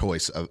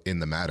choice in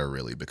the matter,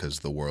 really, because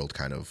the world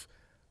kind of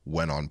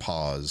went on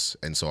pause.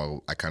 And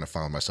so I kind of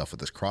found myself at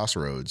this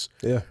crossroads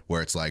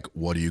where it's like,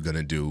 what are you going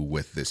to do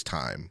with this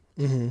time?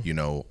 You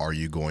know, are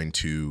you going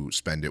to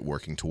spend it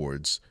working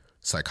towards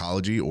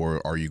psychology, or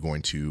are you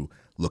going to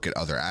look at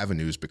other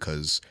avenues,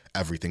 because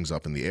everything's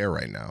up in the air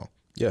right now?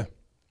 Yeah.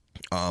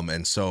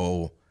 And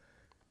so,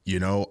 you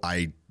know,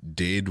 I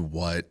did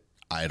what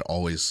I'd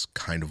always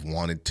kind of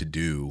wanted to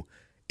do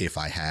if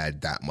I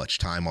had that much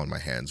time on my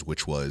hands,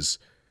 which was,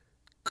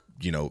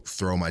 you know,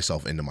 throw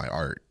myself into my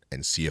art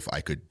and see if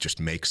I could just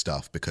make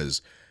stuff.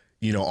 Because,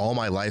 you know, all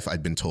my life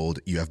I'd been told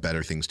you have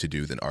better things to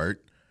do than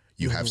art.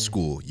 You have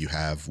school, you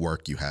have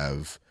work, you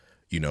have,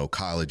 you know,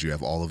 college, you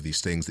have all of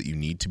these things that you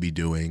need to be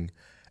doing.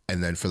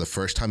 And then for the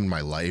first time in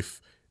my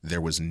life,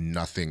 there was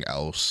nothing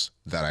else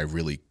that I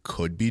really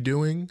could be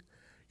doing.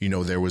 You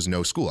know, there was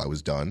no school. I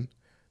was done.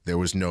 There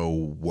was no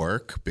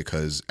work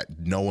because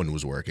no one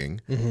was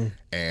working.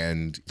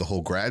 And the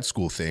whole grad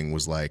school thing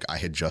was like, I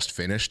had just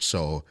finished.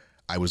 So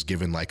I was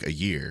given like a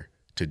year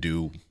to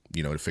do,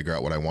 you know, to figure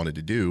out what I wanted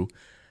to do.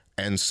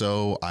 And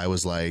so I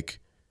was like,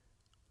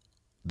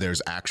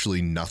 there's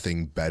actually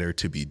nothing better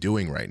to be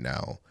doing right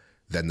now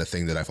than the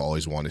thing that I've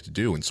always wanted to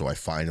do. And so I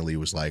finally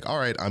was like, all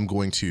right, I'm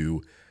going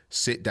to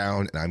sit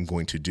down and I'm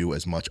going to do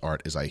as much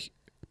art as I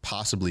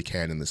possibly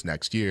can in this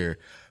next year,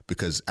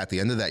 because at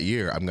the end of that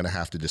year, I'm going to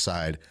have to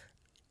decide,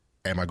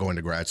 am I going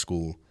to grad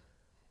school,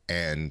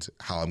 and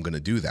how I'm going to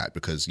do that,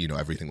 because, you know,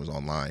 everything was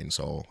online.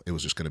 So it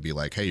was just going to be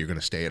like, hey, you're going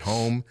to stay at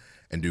home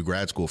and do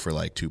grad school for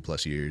like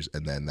 2+ years.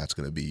 And then that's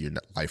going to be your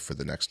life for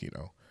the next, you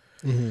know.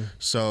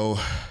 So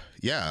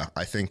yeah,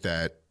 I think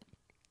that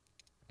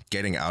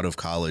getting out of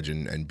college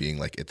and being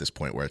like at this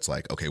point where it's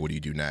like, okay, what do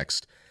you do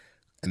next?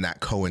 And that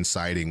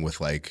coinciding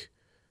with like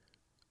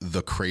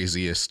the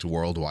craziest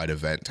worldwide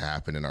event to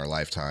happen in our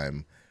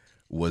lifetime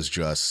was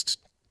just,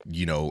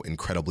 you know,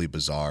 incredibly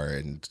bizarre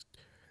and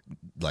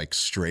like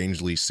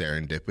strangely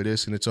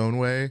serendipitous in its own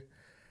way.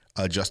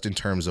 Just in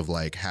terms of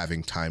like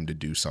having time to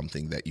do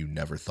something that you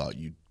never thought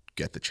you'd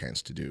get the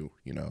chance to do,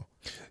 you know?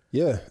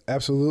 Yeah,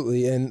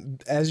 absolutely.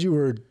 And as you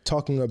were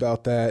talking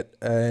about that,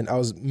 and I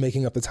was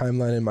making up the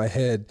timeline in my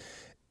head,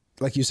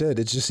 like you said,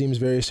 it just seems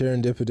very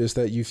serendipitous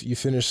that you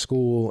finished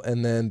school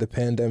and then the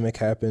pandemic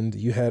happened.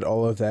 You had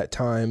all of that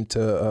time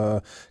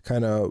to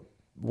kind of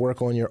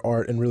work on your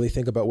art and really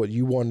think about what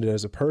you wanted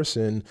as a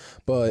person.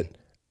 But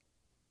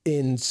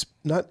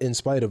not in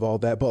spite of all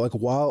that, but like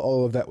while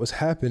all of that was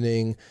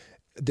happening,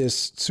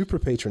 this super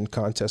patron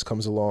contest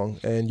comes along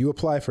and you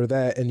apply for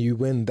that and you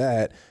win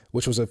that,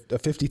 which was a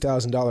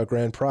 $50,000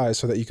 grand prize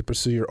so that you could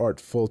pursue your art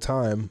full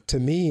time. To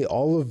me,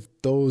 all of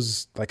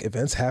those like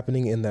events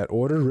happening in that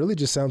order really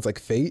just sounds like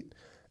fate.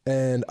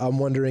 And I'm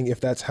wondering if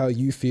that's how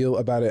you feel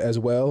about it as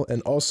well.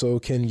 And also,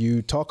 can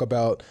you talk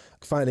about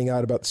finding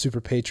out about the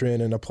super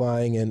patron and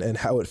applying and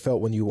how it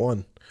felt when you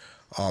won?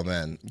 Oh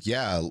man.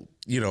 Yeah.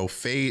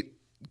 Fate,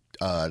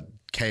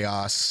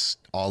 chaos,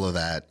 all of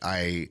that.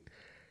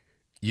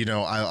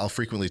 I'll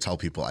frequently tell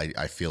people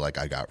I feel like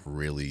I got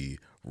really,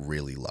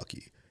 really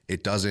lucky.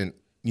 It doesn't,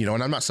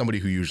 and I'm not somebody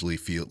who usually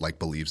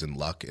believes in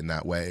luck in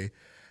that way.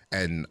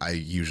 And I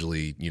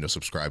usually,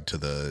 subscribe to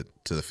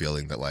the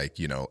feeling that like,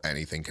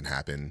 anything can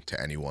happen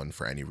to anyone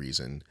for any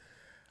reason,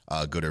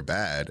 good or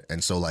bad.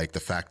 And so like the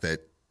fact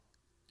that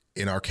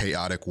in our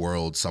chaotic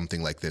world,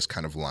 something like this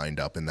kind of lined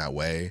up in that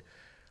way,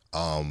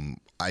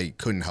 I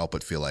couldn't help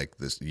but feel like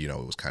this, it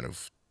was kind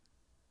of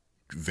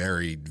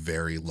very,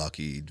 very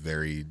lucky,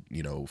 very,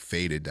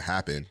 fated to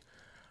happen.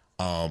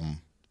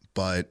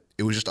 But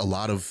it was just a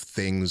lot of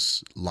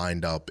things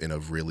lined up in a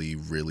really,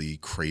 really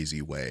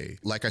crazy way.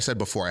 Like I said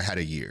before, I had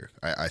a year.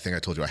 I think I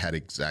told you I had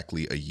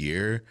exactly a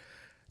year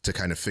to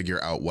kind of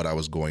figure out what I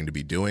was going to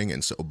be doing.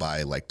 And so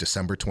by like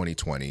December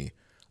 2020,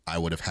 I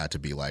would have had to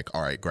be like,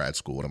 all right, grad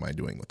school, what am I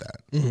doing with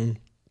that? Mm-hmm.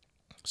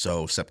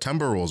 So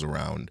September rolls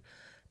around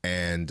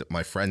and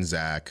my friend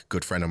Zach,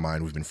 good friend of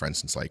mine, we've been friends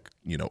since like,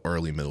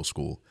 early middle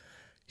school.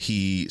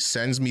 He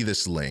sends me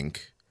this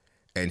link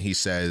and he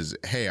says,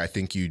 hey, I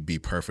think you'd be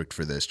perfect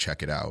for this.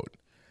 Check it out.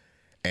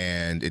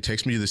 And it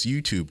takes me to this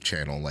YouTube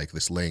channel, like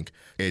this link.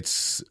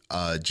 It's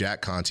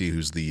Jack Conte,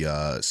 who's the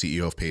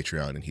CEO of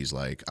Patreon. And he's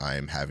like,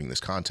 I'm having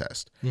this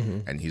contest.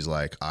 Mm-hmm. And he's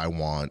like, I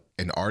want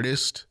an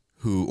artist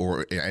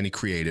or any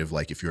creative,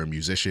 like if you're a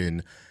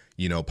musician,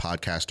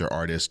 podcaster,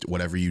 artist,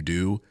 whatever you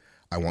do,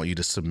 I want you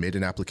to submit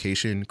an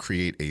application,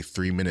 create a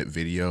 3-minute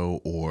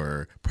video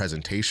or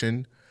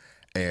presentation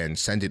and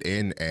send it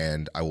in.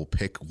 And I will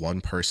pick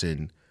one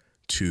person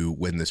to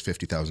win this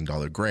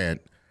 $50,000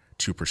 grant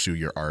to pursue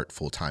your art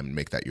full time and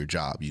make that your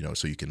job,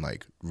 so you can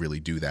like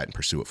really do that and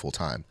pursue it full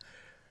time.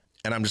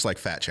 And I'm just like,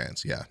 fat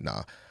chance. Yeah,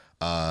 nah,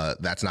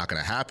 that's not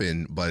going to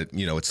happen, but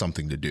it's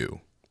something to do.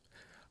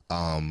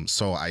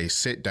 So I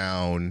sit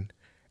down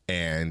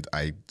and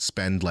I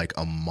spend like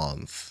a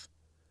month,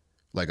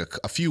 like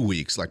a few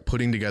weeks, like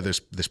putting together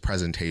this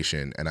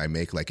presentation, and I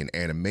make like an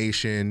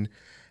animation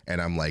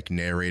and I'm like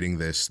narrating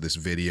this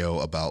video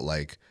about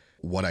like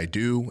what I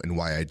do and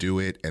why I do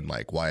it and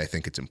like why I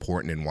think it's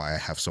important and why I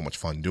have so much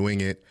fun doing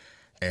it.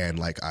 And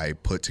like I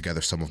put together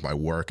some of my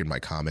work and my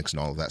comics and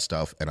all of that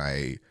stuff. And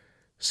I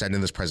send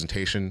in this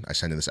presentation, I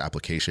send in this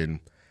application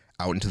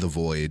out into the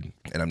void.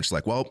 And I'm just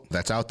like, well,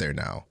 that's out there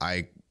now.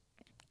 I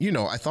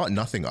thought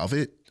nothing of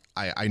it.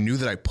 I knew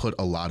that I put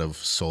a lot of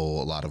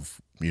soul, a lot of,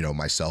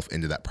 myself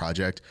into that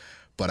project.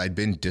 But I'd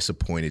been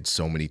disappointed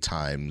so many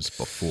times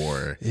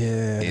before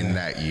in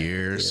that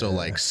year. Yeah. So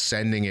like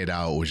sending it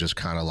out was just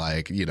kind of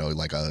like,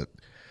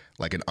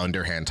 like an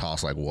underhand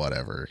toss, like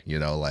whatever,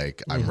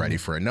 like I'm ready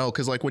for a no.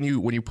 Cause like when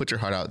you put your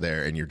heart out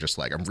there and you're just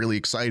like, I'm really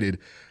excited,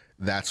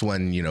 that's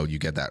when, you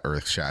get that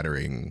earth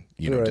shattering,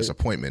 right,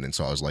 disappointment. And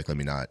so I was like, let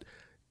me not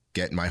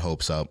get my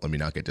hopes up. Let me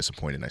not get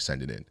disappointed. And I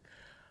send it in.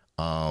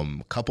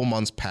 A couple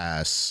months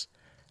pass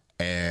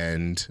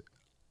and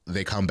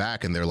they come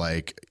back and they're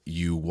like,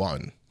 you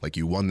won. Like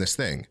you won this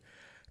thing.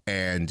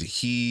 And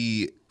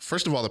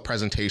first of all, the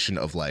presentation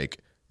of like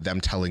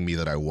them telling me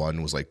that I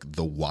won was like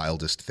the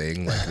wildest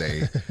thing. Like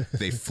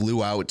they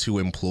flew out to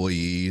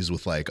employees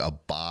with like a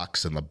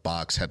box, and the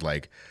box had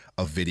like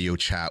a video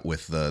chat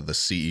with the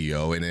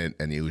CEO in it.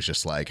 And he was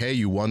just like, hey,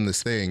 you won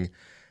this thing.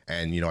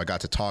 And, I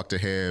got to talk to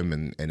him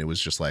and it was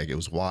just like, it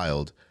was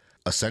wild.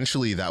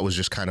 Essentially, that was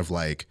just kind of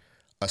like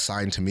a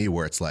sign to me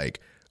where it's like,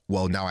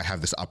 well, now I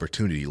have this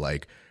opportunity.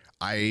 Like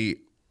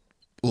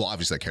well,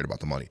 obviously I cared about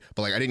the money,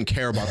 but like I didn't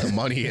care about the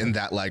money in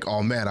that like,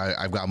 oh man,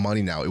 I've got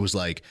money now. It was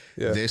like,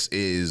 This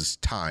is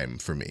time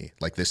for me.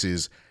 Like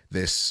this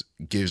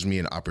gives me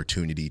an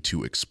opportunity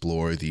to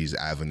explore these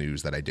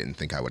avenues that I didn't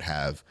think I would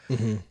have.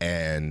 Mm-hmm.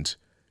 And,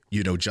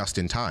 just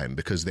in time,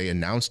 because they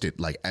announced it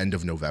like end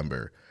of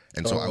November.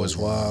 And so I was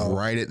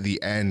right at the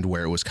end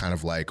where it was kind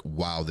of like,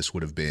 wow, it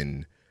would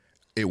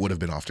have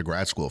been off to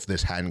grad school if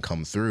this hadn't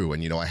come through.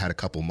 And, I had a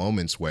couple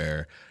moments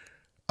where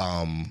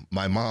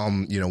my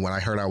mom, when I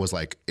heard I was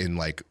like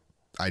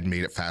I'd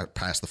made it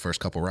past the first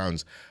couple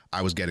rounds,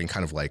 I was getting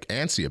kind of like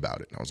antsy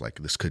about it. And I was like,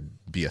 this could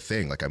be a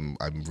thing. Like I'm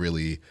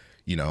really,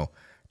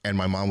 and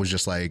my mom was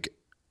just like,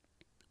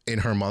 in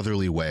her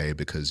motherly way,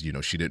 because,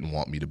 she didn't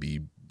want me to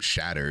be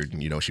shattered.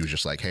 And, she was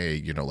just like,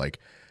 hey, like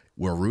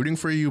we're rooting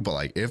for you, but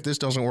like, if this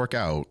doesn't work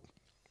out,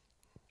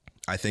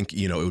 I think,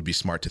 it would be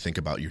smart to think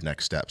about your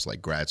next steps,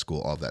 like grad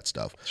school, all that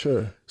stuff.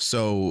 Sure.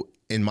 So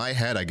in my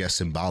head, I guess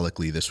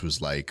symbolically, this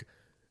was like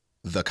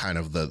the kind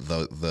of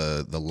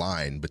the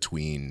line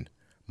between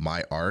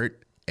my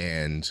art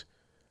and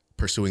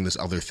pursuing this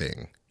other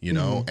thing, you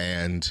know?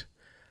 And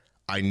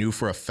I knew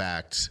for a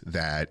fact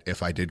that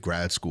if I did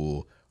grad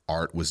school,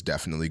 art was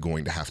definitely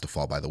going to have to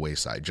fall by the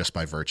wayside just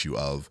by virtue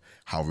of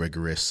how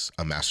rigorous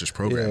a master's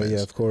program is.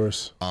 Yeah, of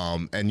course.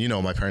 And, you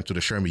know, my parents would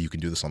assure me, you can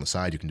do this on the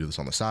side, you can do this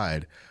on the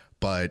side.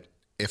 But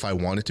if I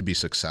wanted to be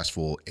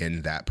successful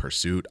in that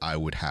pursuit, I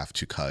would have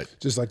to cut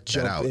just like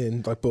jump out.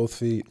 in, like both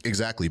feet.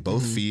 Exactly.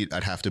 Both feet.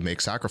 I'd have to make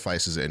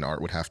sacrifices and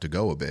art would have to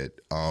go a bit.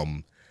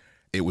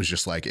 It was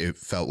just like, it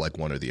felt like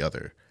one or the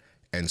other.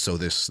 And so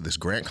this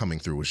grant coming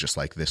through was just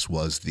like, this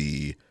was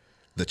the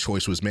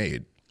choice was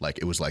made. Like,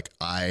 it was like,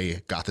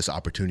 I got this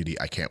opportunity.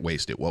 I can't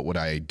waste it. What would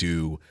I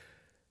do?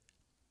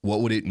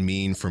 What would it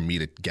mean for me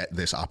to get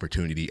this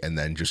opportunity and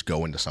then just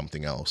go into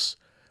something else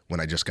when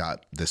I just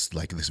got this,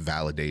 like, this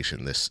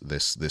validation,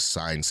 this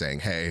sign saying,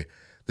 hey,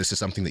 this is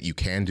something that you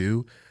can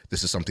do.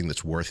 This is something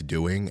that's worth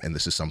doing. And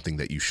this is something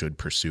that you should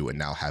pursue and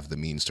now have the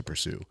means to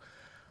pursue.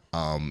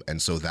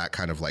 And so that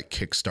kind of like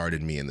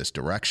kickstarted me in this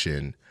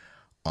direction,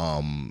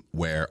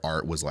 where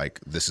art was like,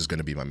 this is going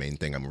to be my main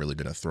thing. I'm really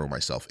going to throw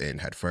myself in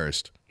head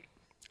first.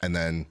 And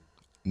then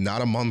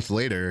not a month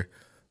later,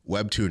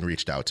 Webtoon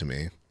reached out to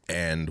me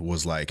and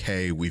was like,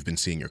 hey, we've been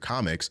seeing your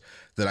comics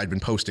that I'd been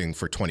posting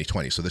for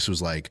 2020. So this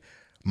was like,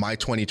 my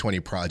 2020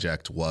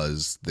 project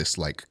was this,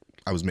 like,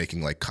 I was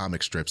making like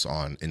comic strips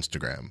on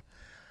Instagram.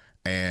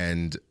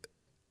 And,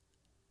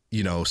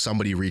 you know,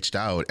 somebody reached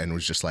out and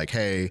was just like,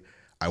 hey,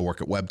 I work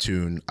at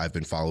Webtoon. I've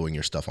been following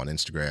your stuff on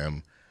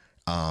Instagram.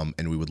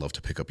 And we would love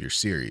to pick up your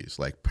series,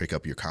 like pick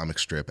up your comic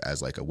strip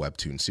as like a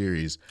Webtoon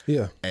series.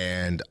 Yeah.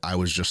 And I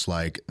was just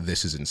like,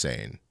 this is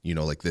insane. You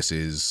know, like, this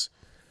is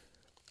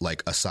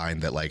like a sign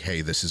that like, hey,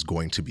 this is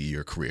going to be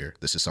your career.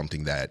 This is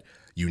something that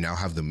you now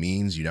have the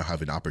means, you now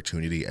have an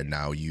opportunity. And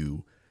now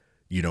you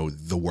know,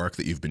 the work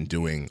that you've been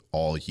doing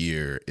all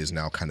year is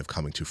now kind of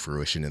coming to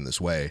fruition in this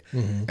way.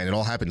 And it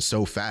all happened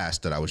so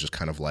fast that I was just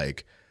kind of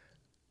like,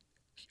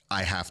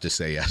 I have to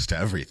say yes to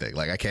everything.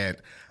 Like, I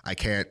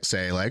can't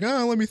say like,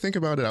 oh, let me think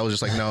about it. I was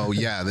just like, no,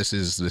 yeah, this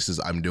is,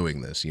 I'm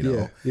doing this, you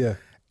know? Yeah.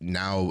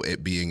 Now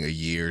it being a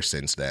year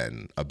since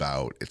then,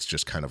 it's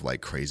just kind of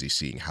like crazy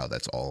seeing how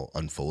that's all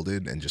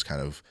unfolded and just kind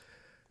of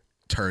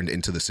turned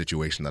into the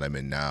situation that I'm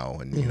in now.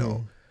 And, you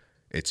know,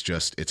 it's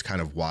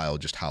kind of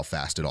wild just how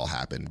fast it all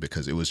happened,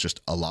 because it was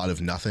just a lot of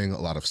nothing, a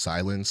lot of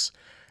silence.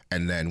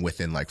 And then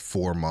within like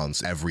 4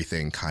 months,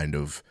 everything kind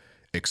of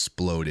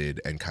exploded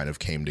and kind of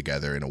came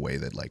together in a way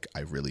that like I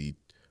really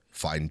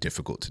find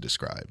difficult to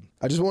describe.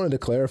 I just wanted to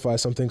clarify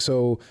something.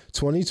 So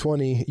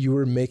 2020, you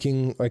were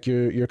making like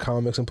your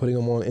comics and putting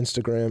them on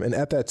Instagram. And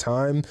at that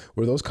time,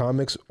 were those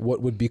comics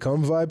what would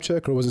become Vibe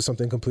Check, or was it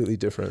something completely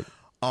different?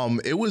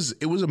 It was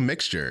a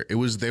mixture.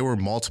 There were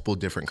multiple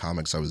different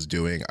comics I was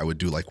doing. I would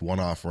do like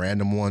one-off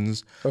random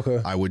ones.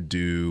 Okay. I would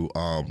do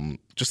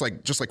just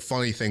like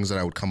funny things that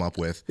I would come up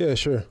with. Yeah,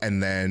 sure.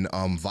 And then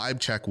Vibe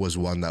Check was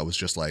one that was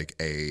just like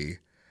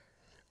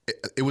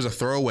it was a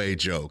throwaway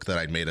joke that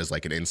I'd made as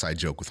like an inside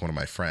joke with one of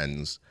my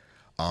friends.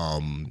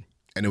 And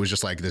it was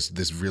just like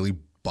this really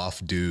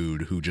buff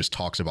dude who just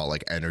talks about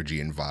like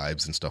energy and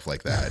vibes and stuff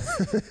like that.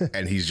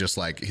 And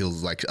he'll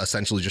like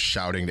essentially just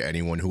shouting to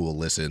anyone who will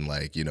listen,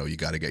 like, you know, you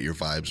got to get your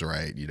vibes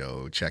right, you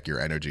know, check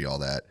your energy, all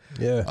that.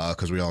 Yeah.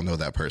 Cause we all know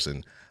that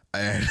person.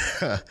 And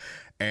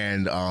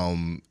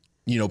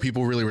you know,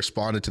 people really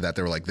responded to that.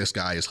 They were like, this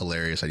guy is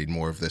hilarious. I need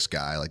more of this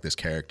guy, like this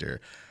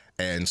character.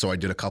 And so I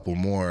did a couple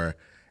more.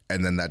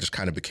 And then that just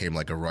kind of became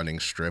like a running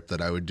strip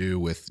that I would do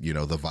with, you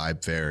know, the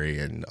Vibe Fairy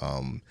and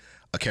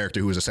a character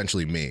who was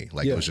essentially me.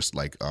 Like, it was just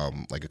like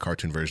a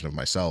cartoon version of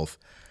myself.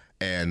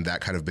 And that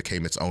kind of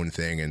became its own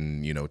thing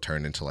and, you know,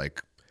 turned into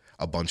like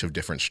a bunch of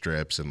different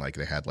strips, and like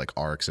they had like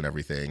arcs and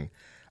everything.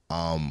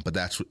 But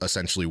that's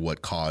essentially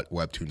what caught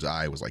Webtoon's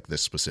eye, was like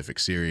this specific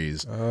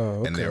series. Oh,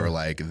 okay. And they were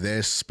like,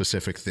 this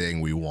specific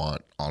thing we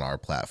want on our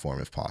platform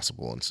if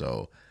possible. And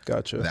so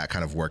gotcha. That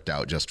kind of worked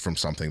out just from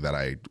something that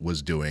I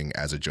was doing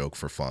as a joke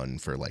for fun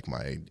for like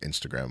my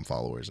Instagram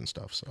followers and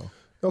stuff. So.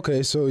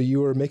 Okay, so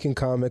you were making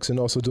comics and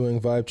also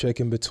doing Vibe Check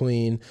in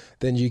between.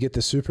 Then you get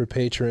the super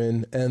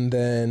patron, and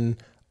then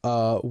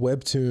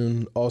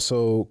Webtoon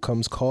also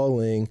comes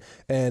calling.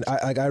 And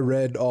I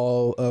read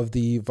all of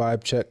the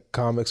Vibe Check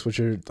comics, which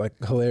are like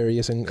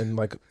hilarious and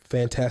like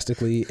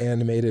fantastically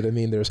animated. I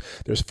mean,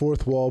 there's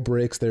fourth wall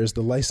breaks. There's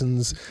the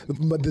license, the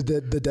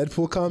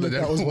Deadpool comic.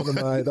 That was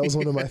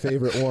one of my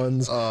favorite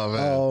ones.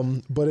 Oh,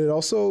 man. But it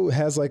also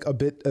has like a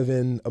bit of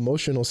an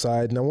emotional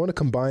side, and I want to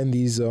combine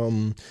these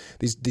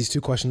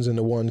two questions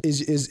into one.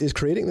 Is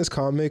creating this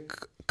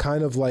comic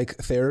kind of like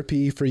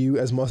therapy for you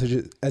as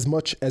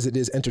much as it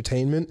is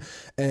entertainment?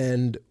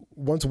 And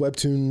once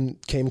Webtoon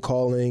came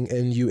calling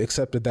and you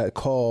accepted that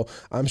call,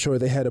 I'm sure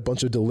they had a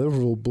bunch of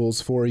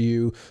deliverables for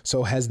you.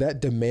 So has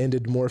that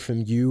demanded more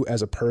from you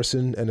as a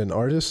person and an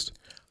artist?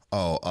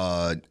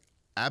 Oh,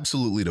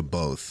 absolutely to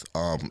both.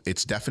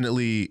 It's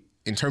definitely,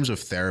 in terms of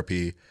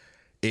therapy,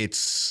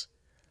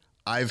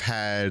 I've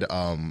had,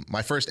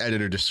 my first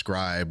editor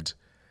described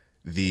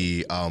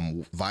the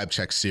Vibe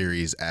Check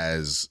series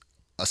as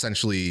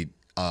essentially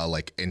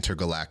like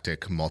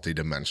intergalactic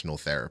multidimensional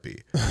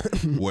therapy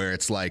where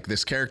it's like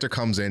this character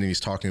comes in and he's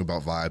talking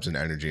about vibes and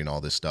energy and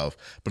all this stuff,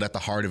 but at the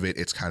heart of it,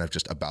 it's kind of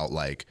just about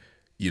like,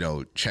 you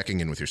know, checking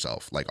in with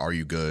yourself. Like, are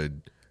you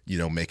good? You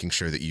know, making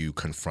sure that you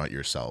confront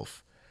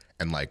yourself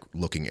and like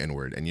looking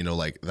inward. And, you know,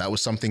 like that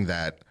was something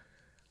that,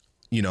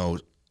 you know,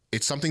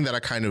 it's something that I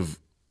kind of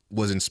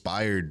was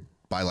inspired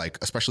by, like,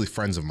 especially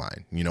friends of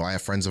mine. You know, I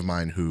have friends of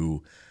mine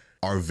who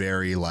are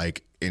very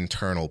like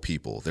internal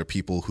people. They're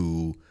people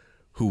who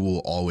will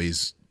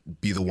always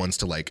be the ones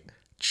to like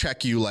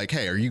check you, like,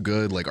 hey, are you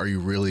good? Like, are you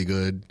really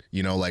good?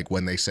 You know, like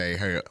when they say,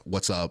 hey,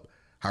 what's up?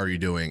 How are you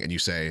doing? And you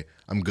say,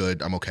 I'm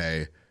good, I'm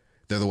okay.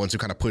 They're the ones who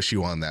kind of push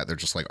you on that. They're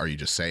just like, are you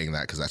just saying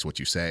that because that's what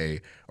you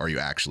say? Or are you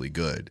actually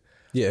good?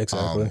 Yeah,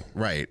 exactly.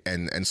 Right.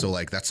 And so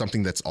like, that's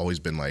something that's always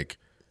been like,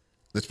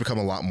 that's become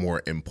a lot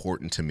more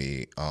important to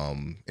me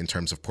in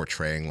terms of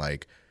portraying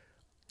like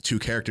two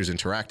characters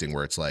interacting,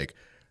 where it's like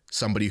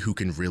somebody who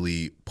can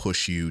really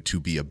push you to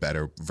be a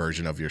better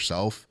version of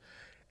yourself.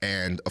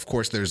 And of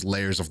course there's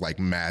layers of like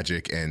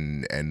magic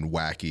and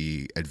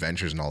wacky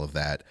adventures and all of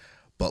that.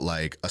 But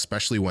like,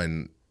 especially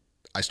when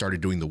I started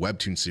doing the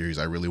Webtoon series,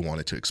 I really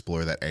wanted to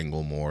explore that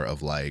angle more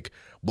of like,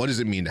 what does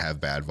it mean to have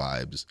bad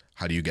vibes?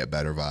 How do you get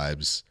better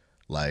vibes?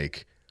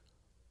 Like,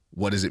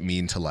 what does it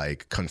mean to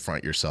like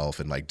confront yourself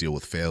and like deal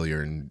with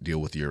failure and deal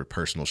with your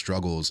personal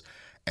struggles?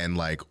 And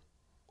like,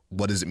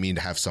 what does it mean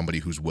to have somebody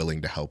who's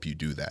willing to help you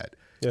do that?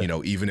 Yeah. You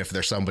know, even if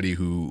there's somebody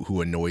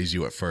who annoys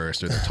you at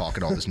first, or they're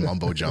talking all this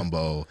mumbo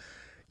jumbo.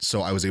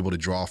 So I was able to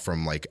draw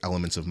from like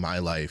elements of my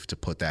life to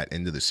put that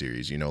into the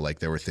series. You know, like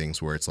there were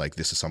things where it's like,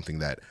 this is something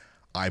that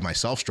I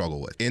myself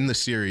struggle with. In the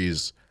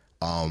series,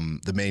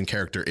 the main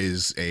character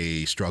is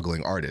a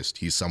struggling artist.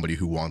 He's somebody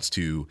who wants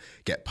to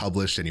get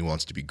published and he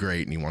wants to be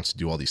great and he wants to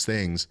do all these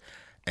things.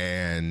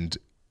 And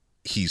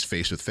he's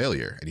faced with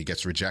failure and he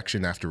gets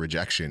rejection after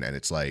rejection. And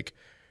it's like,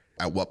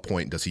 at what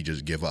point does he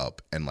just give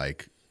up? And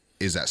like,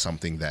 is that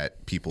something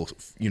that people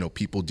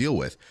deal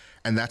with?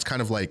 And that's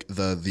kind of like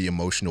the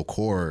emotional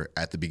core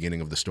at the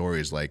beginning of the story,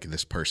 is like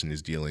this person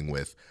is dealing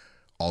with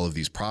all of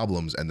these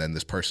problems. And then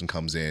this person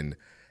comes in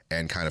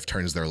and kind of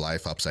turns their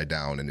life upside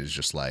down and is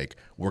just like,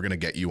 we're going to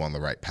get you on the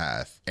right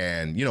path.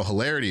 And, you know,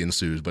 hilarity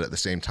ensues, but at the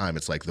same time,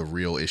 it's like the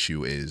real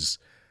issue is,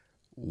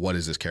 what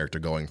is this character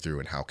going through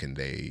and how can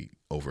they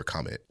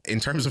overcome it?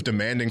 In terms of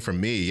demanding from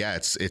me, yeah,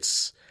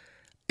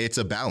 it's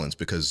a balance,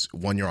 because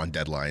one, you're on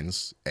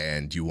deadlines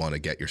and you want to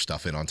get your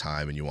stuff in on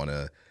time and you want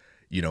to,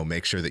 you know,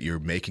 make sure that you're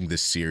making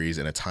this series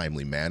in a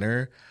timely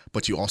manner,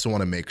 but you also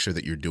want to make sure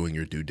that you're doing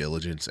your due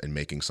diligence and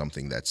making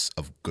something that's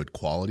of good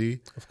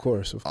quality. Of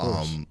course.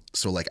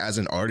 So like as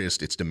an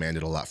artist, it's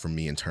demanded a lot from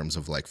me in terms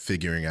of like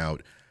figuring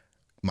out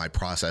my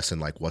process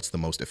and like what's the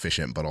most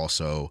efficient, but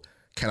also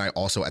can I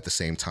also at the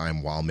same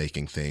time, while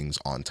making things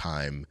on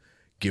time,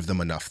 give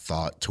them enough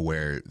thought to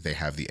where they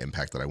have the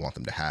impact that I want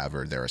them to have,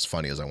 or they're as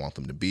funny as I want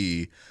them to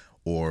be,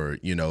 or,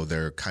 you know,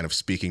 they're kind of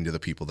speaking to the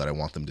people that I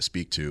want them to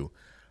speak to.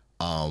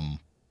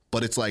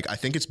 But it's like, I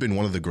think it's been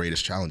one of the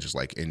greatest challenges,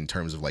 like in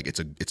terms of like, it's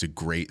a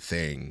great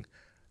thing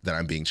that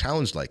I'm being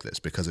challenged like this,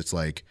 because it's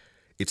like,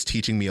 it's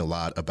teaching me a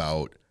lot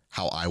about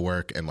how I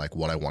work and like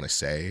what I want to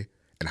say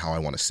and how I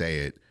want to say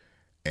it.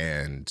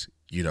 And,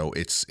 you know,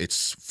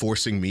 it's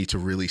forcing me to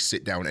really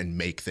sit down and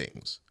make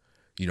things.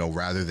 You know,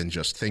 rather than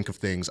just think of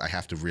things, I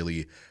have to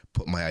really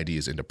put my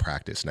ideas into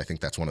practice. And I think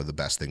that's one of the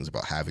best things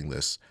about having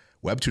this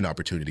Webtoon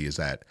opportunity, is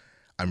that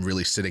I'm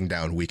really sitting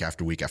down week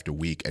after week after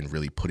week and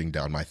really putting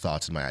down my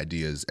thoughts and my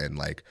ideas and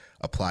like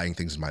applying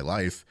things in my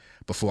life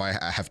before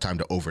I have time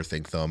to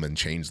overthink them and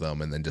change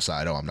them and then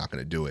decide, oh, I'm not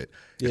going to do it.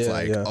 It's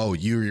like, oh,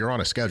 you're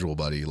on a schedule,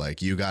 buddy.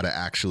 Like, you got to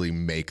actually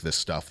make the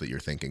stuff that you're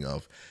thinking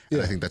of.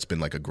 And I think that's been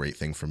like a great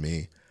thing for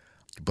me.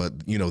 But,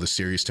 you know, the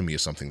series to me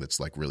is something that's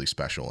like really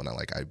special. And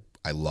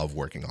I love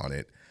working on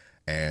it.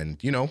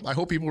 And, you know, I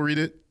hope people read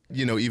it,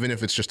 you know, even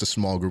if it's just a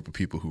small group of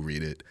people who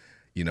read it.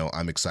 You know,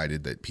 I'm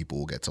excited that people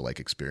will get to like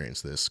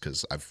experience this,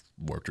 because I've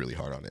worked really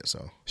hard on it.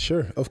 So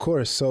sure, of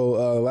course. So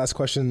last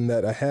question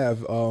that I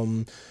have,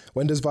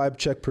 when does Vibe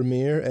Check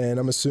premiere? And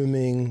I'm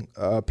assuming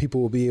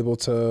people will be able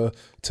to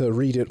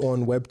read it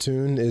on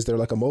Webtoon. Is there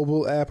like a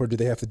mobile app, or do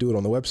they have to do it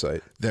on the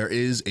website? There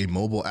is a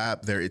mobile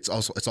app there. It's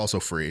also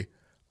free.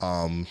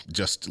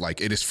 Just like,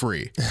 it is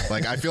free.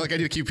 Like, I feel like I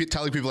need to keep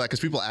telling people that, because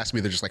people ask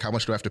me, they're just like, how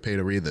much do I have to pay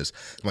to read this?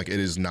 I'm like,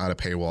 it is not a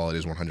paywall. It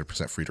is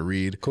 100% free to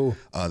read. Cool.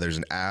 There's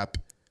an app.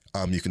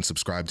 You can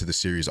subscribe to the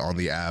series on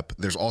the app.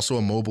 There's also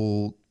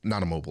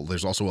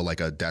there's also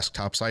a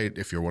desktop site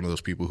if you're one of those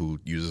people who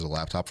uses a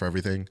laptop for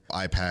everything.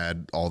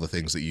 iPad, all the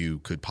things that you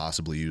could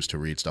possibly use to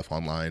read stuff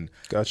online.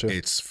 Gotcha.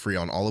 It's free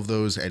on all of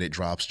those, and it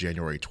drops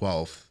January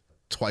 12th,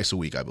 twice a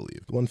week, I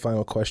believe. One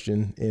final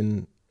question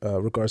in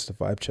regards to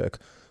Vibe Check.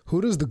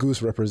 Who does the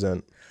goose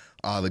represent?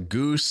 The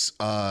goose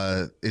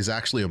is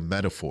actually a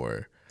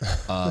metaphor.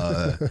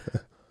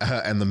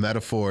 And the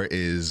metaphor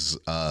is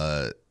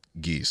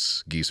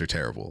geese. Geese are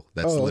terrible.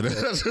 That's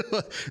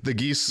literally the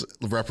geese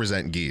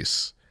represent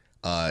geese.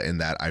 In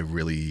that I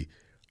really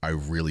I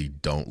really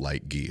don't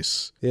like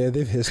geese. Yeah,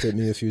 they've hissed at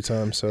me a few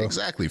times. So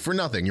exactly, for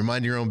nothing. You're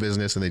minding your own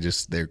business, and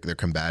they're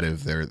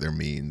combative. They're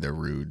mean. They're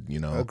rude. You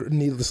know,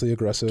 needlessly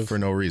aggressive for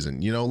no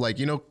reason. You know,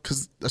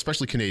 because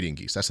especially Canadian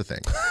geese. That's the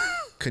thing.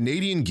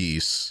 Canadian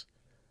geese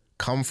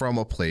come from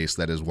a place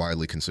that is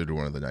widely considered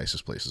one of the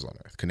nicest places on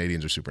earth.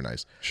 Canadians are super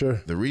nice.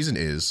 Sure. The reason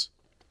is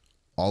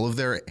all of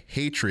their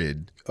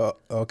hatred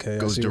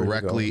goes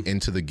directly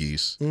into the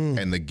geese,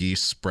 and the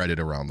geese spread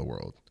it around the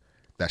world.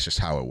 That's just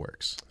how it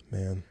works.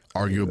 Man.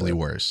 Arguably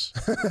worse.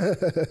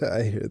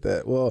 I hear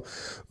that. Well,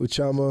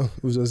 Uchama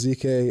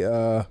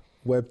Uzozike,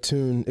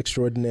 webtoon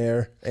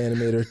extraordinaire,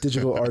 animator,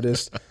 digital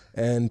artist,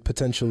 and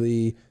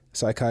potentially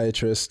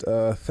psychiatrist.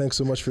 Thanks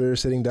so much for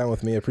sitting down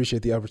with me. I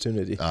appreciate the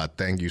opportunity.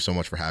 Thank you so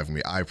much for having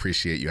me. I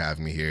appreciate you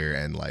having me here.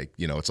 And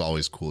it's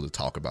always cool to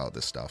talk about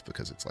this stuff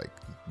because it's like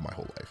my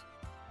whole life.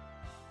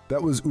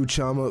 That was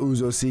Uchama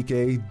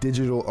Uzosike,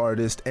 digital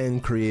artist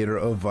and creator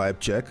of Vibe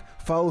Check.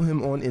 Follow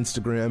him on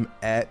Instagram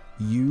at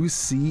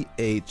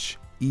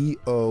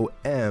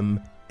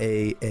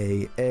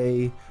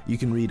UCHEOMAAA. You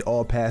can read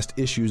all past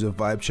issues of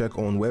Vibe Check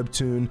on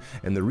Webtoon,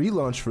 and the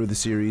relaunch for the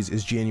series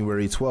is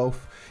January 12th.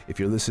 If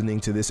you're listening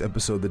to this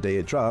episode the day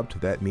it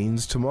dropped, that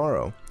means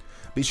tomorrow.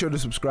 Be sure to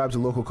subscribe to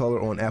Local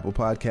Color on Apple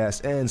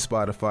Podcasts and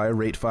Spotify,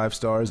 rate 5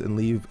 stars, and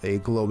leave a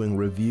glowing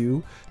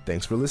review.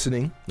 Thanks for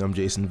listening. I'm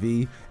Jason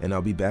V, and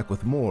I'll be back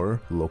with more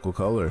Local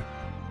Color.